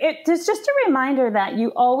you, it's just a reminder that you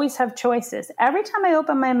always have choices. Every time I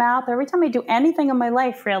open my mouth, every time I do anything in my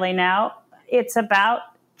life really now, it's about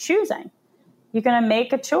choosing. You're going to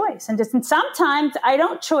make a choice. And sometimes I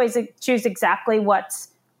don't choose exactly what's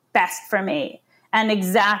best for me. And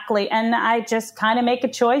I just kind of make a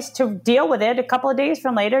choice to deal with it a couple of days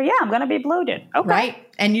from later. Yeah, I'm going to be bloated. Okay. Right.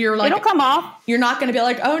 And you're it'll come off. You're not going to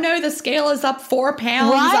be oh no, the scale is up 4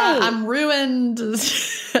 pounds. Right. I'm ruined.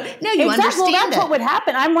 No, you understand. Well, that's what would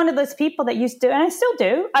happen. I'm one of those people that used to, and I still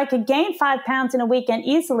do. I could gain 5 pounds in a weekend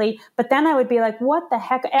easily, but then I would be what the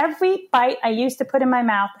heck? Every bite I used to put in my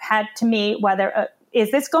mouth had to me whether,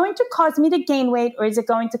 is this going to cause me to gain weight or is it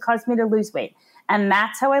going to cause me to lose weight? And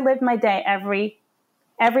that's how I lived my day every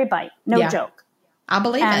bite. No joke. I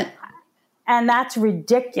believe it. And that's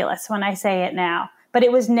ridiculous when I say it now. But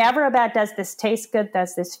it was never about, does this taste good?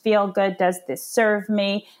 Does this feel good? Does this serve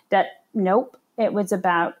me? Nope. It was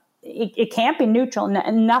about, it can't be neutral.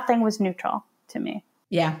 Nothing was neutral to me.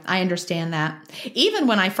 Yeah, I understand that. Even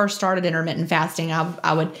when I first started intermittent fasting,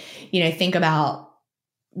 I would, think about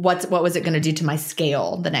what was it going to do to my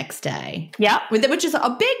scale the next day? Yeah. Which is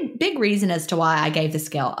a big reason as to why I gave the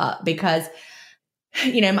scale up, because,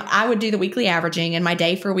 I would do the weekly averaging, and my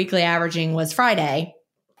day for weekly averaging was Friday.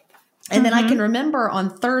 And then I can remember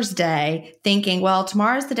on Thursday thinking, well,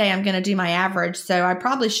 tomorrow's the day I'm going to do my average. So I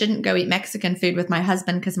probably shouldn't go eat Mexican food with my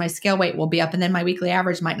husband because my scale weight will be up and then my weekly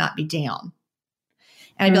average might not be down.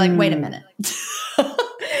 And I'd be like, wait a minute.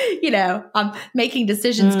 I'm making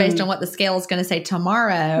decisions based on what the scale is going to say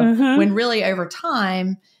tomorrow, when really over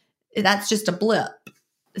time, that's just a blip.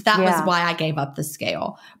 That was why I gave up the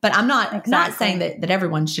scale. But I'm not saying that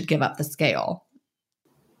everyone should give up the scale.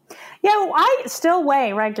 Yeah, well, I still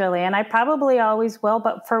weigh regularly, and I probably always will.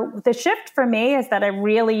 But for the shift for me is that I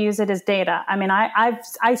really use it as data. I mean,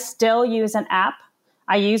 I still use an app.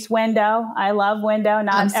 I use Window. I love Window.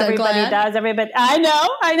 Not everybody does. I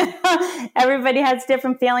know. Everybody has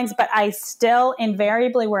different feelings, but I still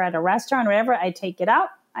invariably, we're at a restaurant or whatever, I take it out.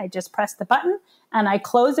 I just press the button and I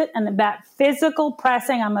close it. And that physical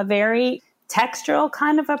pressing, I'm a very textural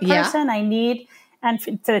kind of a person. Yeah. And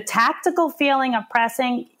the tactical feeling of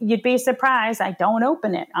pressing, you'd be surprised. I don't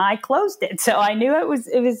open it. I closed it. So I knew it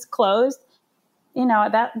was closed.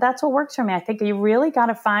 That's what works for me. I think you really got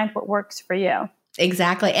to find what works for you.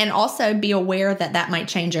 Exactly. And also be aware that might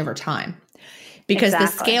change over time, because the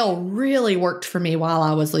scale really worked for me while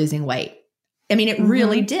I was losing weight. I mean, it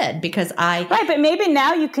really did, because right. But maybe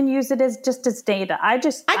now you can use it as data. I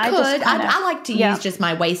like to use just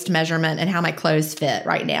my waist measurement and how my clothes fit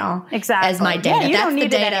right now. Exactly. As my data. Yeah, you don't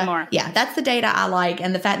need it anymore. Yeah. That's the data I like.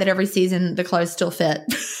 And the fact that every season the clothes still fit.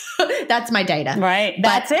 That's my data. Right.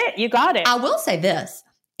 That's it. You got it. I will say this.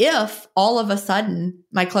 If all of a sudden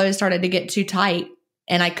my clothes started to get too tight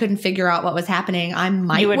and I couldn't figure out what was happening,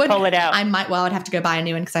 you would pull it out. I'd have to go buy a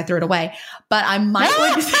new one because I threw it away. But I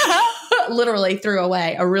literally threw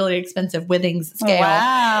away a really expensive Withings scale.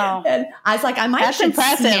 Wow. And I was like, I should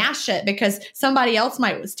smash it because somebody else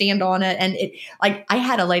might stand on it. And I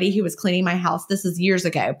had a lady who was cleaning my house. This is years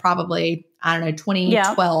ago, probably, 2012.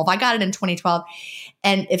 Yeah. I got it in 2012.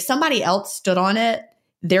 And if somebody else stood on it,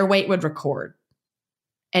 their weight would record.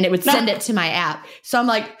 And it would send it to my app. So I'm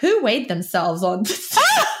like, who weighed themselves on this?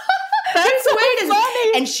 That's so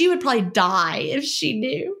funny. And she would probably die if she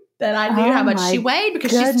knew that I knew how much she weighed,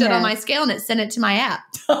 because she stood on my scale and it sent it to my app.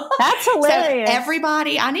 That's hilarious. So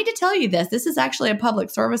everybody, I need to tell you this. This is actually a public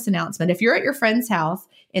service announcement. If you're at your friend's house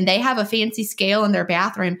and they have a fancy scale in their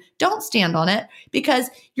bathroom, don't stand on it, because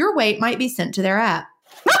your weight might be sent to their app.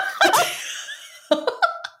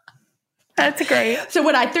 That's great. So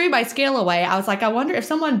when I threw my scale away, I was like, I wonder if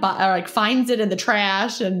someone finds it in the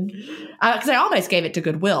trash, and because I almost gave it to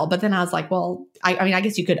Goodwill, but then I was like, well, I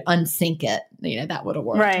guess you could unsync it. That would have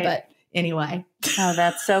worked. Right. But anyway. Oh,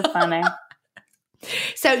 that's so funny.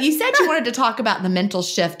 So you said you wanted to talk about the mental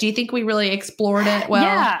shift. Do you think we really explored it well?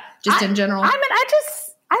 Yeah. Just in general? I mean,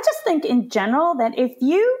 I just think in general that if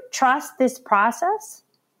you trust this process,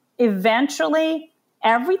 eventually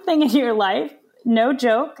everything in your life, no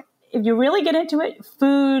joke, if you really get into it,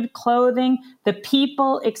 food, clothing, the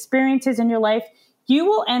people, experiences in your life, you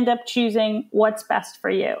will end up choosing what's best for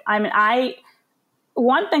you. I mean,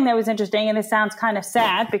 one thing that was interesting, and this sounds kind of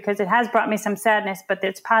sad because it has brought me some sadness, but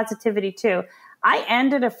it's positivity too. I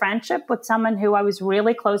ended a friendship with someone who I was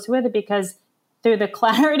really close with because through the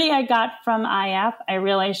clarity I got from IF, I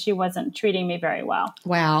realized she wasn't treating me very well.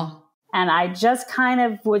 Wow. And I just kind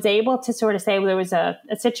of was able to sort of say, there was a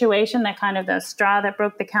situation that kind of the straw that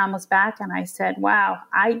broke the camel's back. And I said, wow,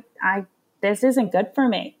 this isn't good for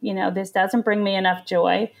me. This doesn't bring me enough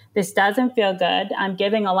joy. This doesn't feel good. I'm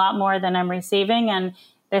giving a lot more than I'm receiving. And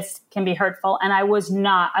this can be hurtful. And I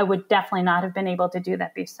would definitely not have been able to do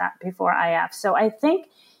that before IF. So I think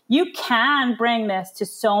you can bring this to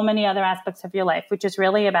so many other aspects of your life, which is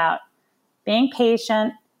really about being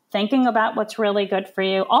patient, thinking about what's really good for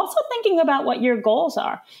you. Also thinking about what your goals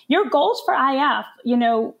are. Your goals for IF,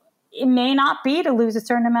 it may not be to lose a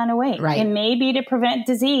certain amount of weight. Right. It may be to prevent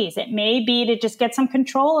disease. It may be to just get some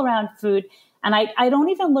control around food. And I don't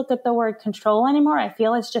even look at the word control anymore. I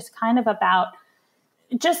feel it's just kind of about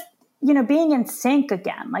just, being in sync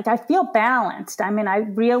again. Like I feel balanced. I mean, I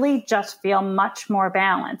really just feel much more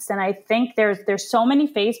balanced. And I think there's so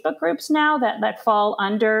many Facebook groups now that fall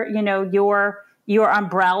under, your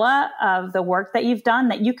umbrella of the work that you've done,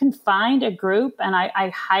 that you can find a group. And I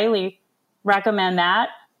highly recommend that.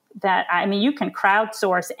 that, I mean, you can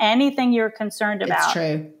crowdsource anything you're concerned about. It's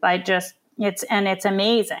true. By just, it's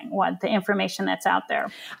amazing what the information that's out there.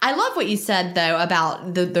 I love what you said, though,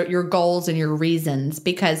 about your goals and your reasons,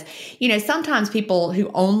 because, you know, sometimes people who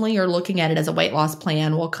only are looking at it as a weight loss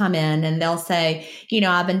plan will come in and they'll say, you know,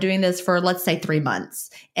 I've been doing this for, let's say, 3 months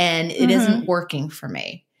and it isn't working for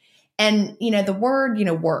me. And, you know, the word, you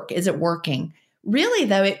know, work, is it working? Really,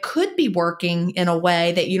 though, it could be working in a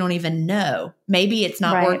way that you don't even know. Maybe it's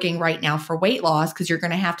not working right now for weight loss because you're going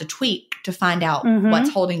to have to tweak to find out what's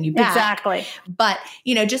holding you back. Exactly. But,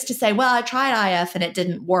 you know, just to say, well, I tried IF and it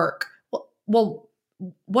didn't work. Well,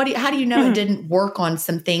 how do you know it didn't work on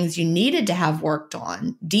some things you needed to have worked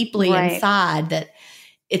on deeply inside, that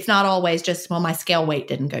it's not always just, well, my scale weight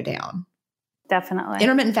didn't go down. Definitely.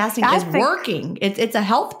 Intermittent fasting is working. It's a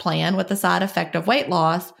health plan with the side effect of weight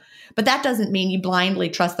loss. But that doesn't mean you blindly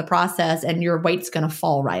trust the process and your weight's going to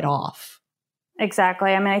fall right off.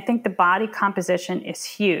 Exactly. I mean, I think the body composition is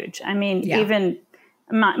huge. I mean, even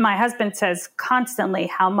my husband says constantly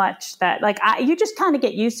how much that, like, you just kind of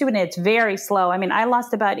get used to it and it's very slow. I mean, I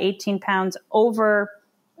lost about 18 pounds over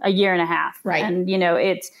a year and a half. Right. And, you know,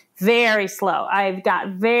 it's very slow. I've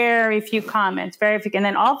got very few comments, and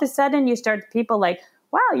then all of a sudden you start people like,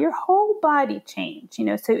 wow, your whole body changed, you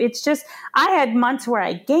know? So it's just, I had months where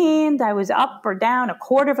I gained, I was up or down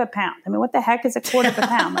 1/4 pound. I mean, what the heck is 1/4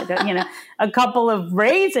 pound? Like, you know, a couple of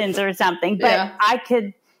raisins or something. But I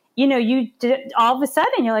could, you know, all of a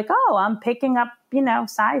sudden you're like, oh, I'm picking up, you know,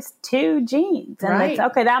 size 2 jeans. And it's,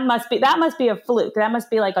 okay, that must be a fluke. That must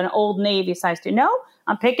be like an Old Navy size 2. No,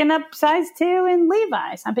 I'm picking up size 2 in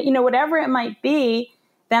Levi's. You know, whatever it might be,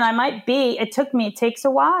 then I might be, it takes a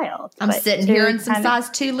while. I'm sitting here in some size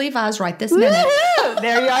 2 Levi's right this minute.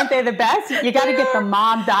 There you aren't they the best? You got to get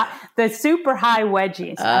the super high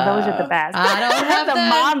wedgies. Those are the best. I don't have the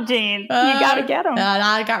mom jeans. You got to get them.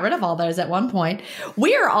 I got rid of all those at one point.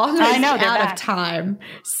 We are almost out of time.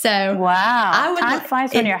 So wow. Time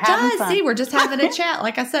flies when you're having fun. See, we're just having a chat,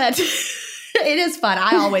 like I said. It is fun.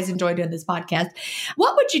 I always enjoy doing this podcast.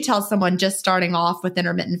 What would you tell someone just starting off with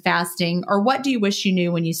intermittent fasting, or what do you wish you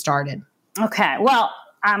knew when you started? Okay. Well,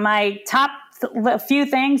 my top few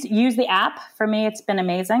things, use the app. For me, it's been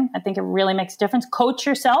amazing. I think it really makes a difference. Coach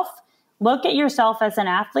yourself. Look at yourself as an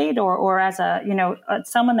athlete or as a, you know,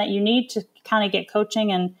 someone that you need to kind of get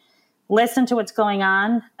coaching and listen to what's going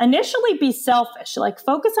on. Initially, be selfish, like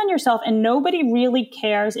focus on yourself, and nobody really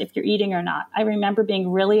cares if you're eating or not. I remember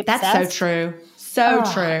being really obsessed. That's so true. So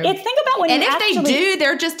true. Think about when and you if they do,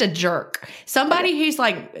 they're just a jerk. Somebody who's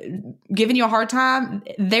like giving you a hard time,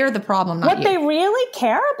 they're the problem, not you. What they really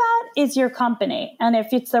care about is your company. And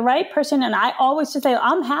if it's the right person, and I always just say,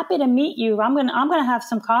 I'm happy to meet you. I'm gonna have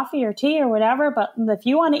some coffee or tea or whatever, but if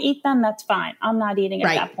you want to eat then that's fine. I'm not eating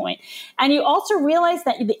at that point. And you also realize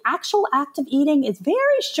that the actual act of eating is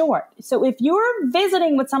very short. So if you're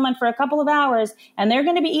visiting with someone for a couple of hours and they're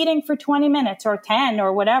going to be eating for 20 minutes or 10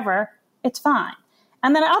 or whatever, it's fine.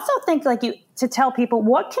 And then I also think to tell people,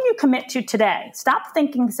 what can you commit to today? Stop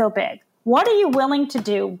thinking so big. What are you willing to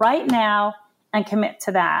do right now and commit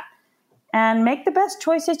to that? And make the best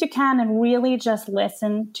choices you can and really just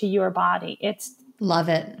listen to your body. Love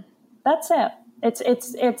it. That's it.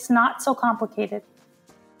 It's not so complicated.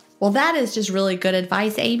 Well, that is just really good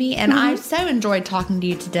advice, Amy. And I so enjoyed talking to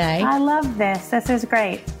you today. I love this. This is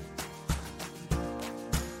great.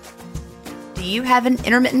 Do you have an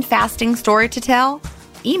intermittent fasting story to tell?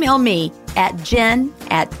 Email me at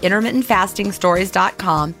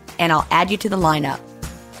jen@intermittentfastingstories.com and I'll add you to the lineup.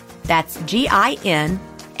 That's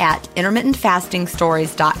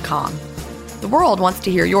GIN@intermittentfastingstories.com. The world wants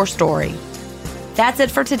to hear your story. That's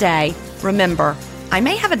it for today. Remember, I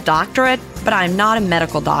may have a doctorate, but I'm not a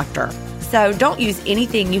medical doctor. So don't use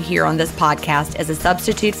anything you hear on this podcast as a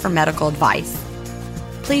substitute for medical advice.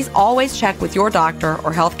 Please always check with your doctor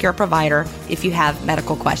or healthcare provider if you have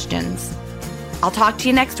medical questions. I'll talk to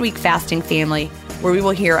you next week, Fasting Family, where we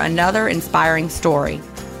will hear another inspiring story.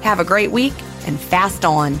 Have a great week and fast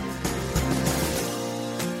on.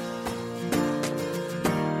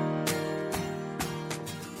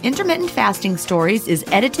 Intermittent Fasting Stories is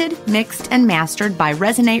edited, mixed, and mastered by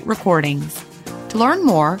Resonate Recordings. To learn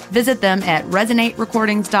more, visit them at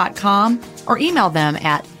resonaterecordings.com or email them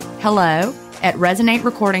at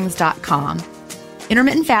hello@resonaterecordings.com.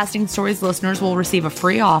 Intermittent Fasting Stories listeners will receive a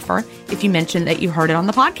free offer if you mention that you heard it on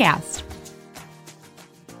the podcast.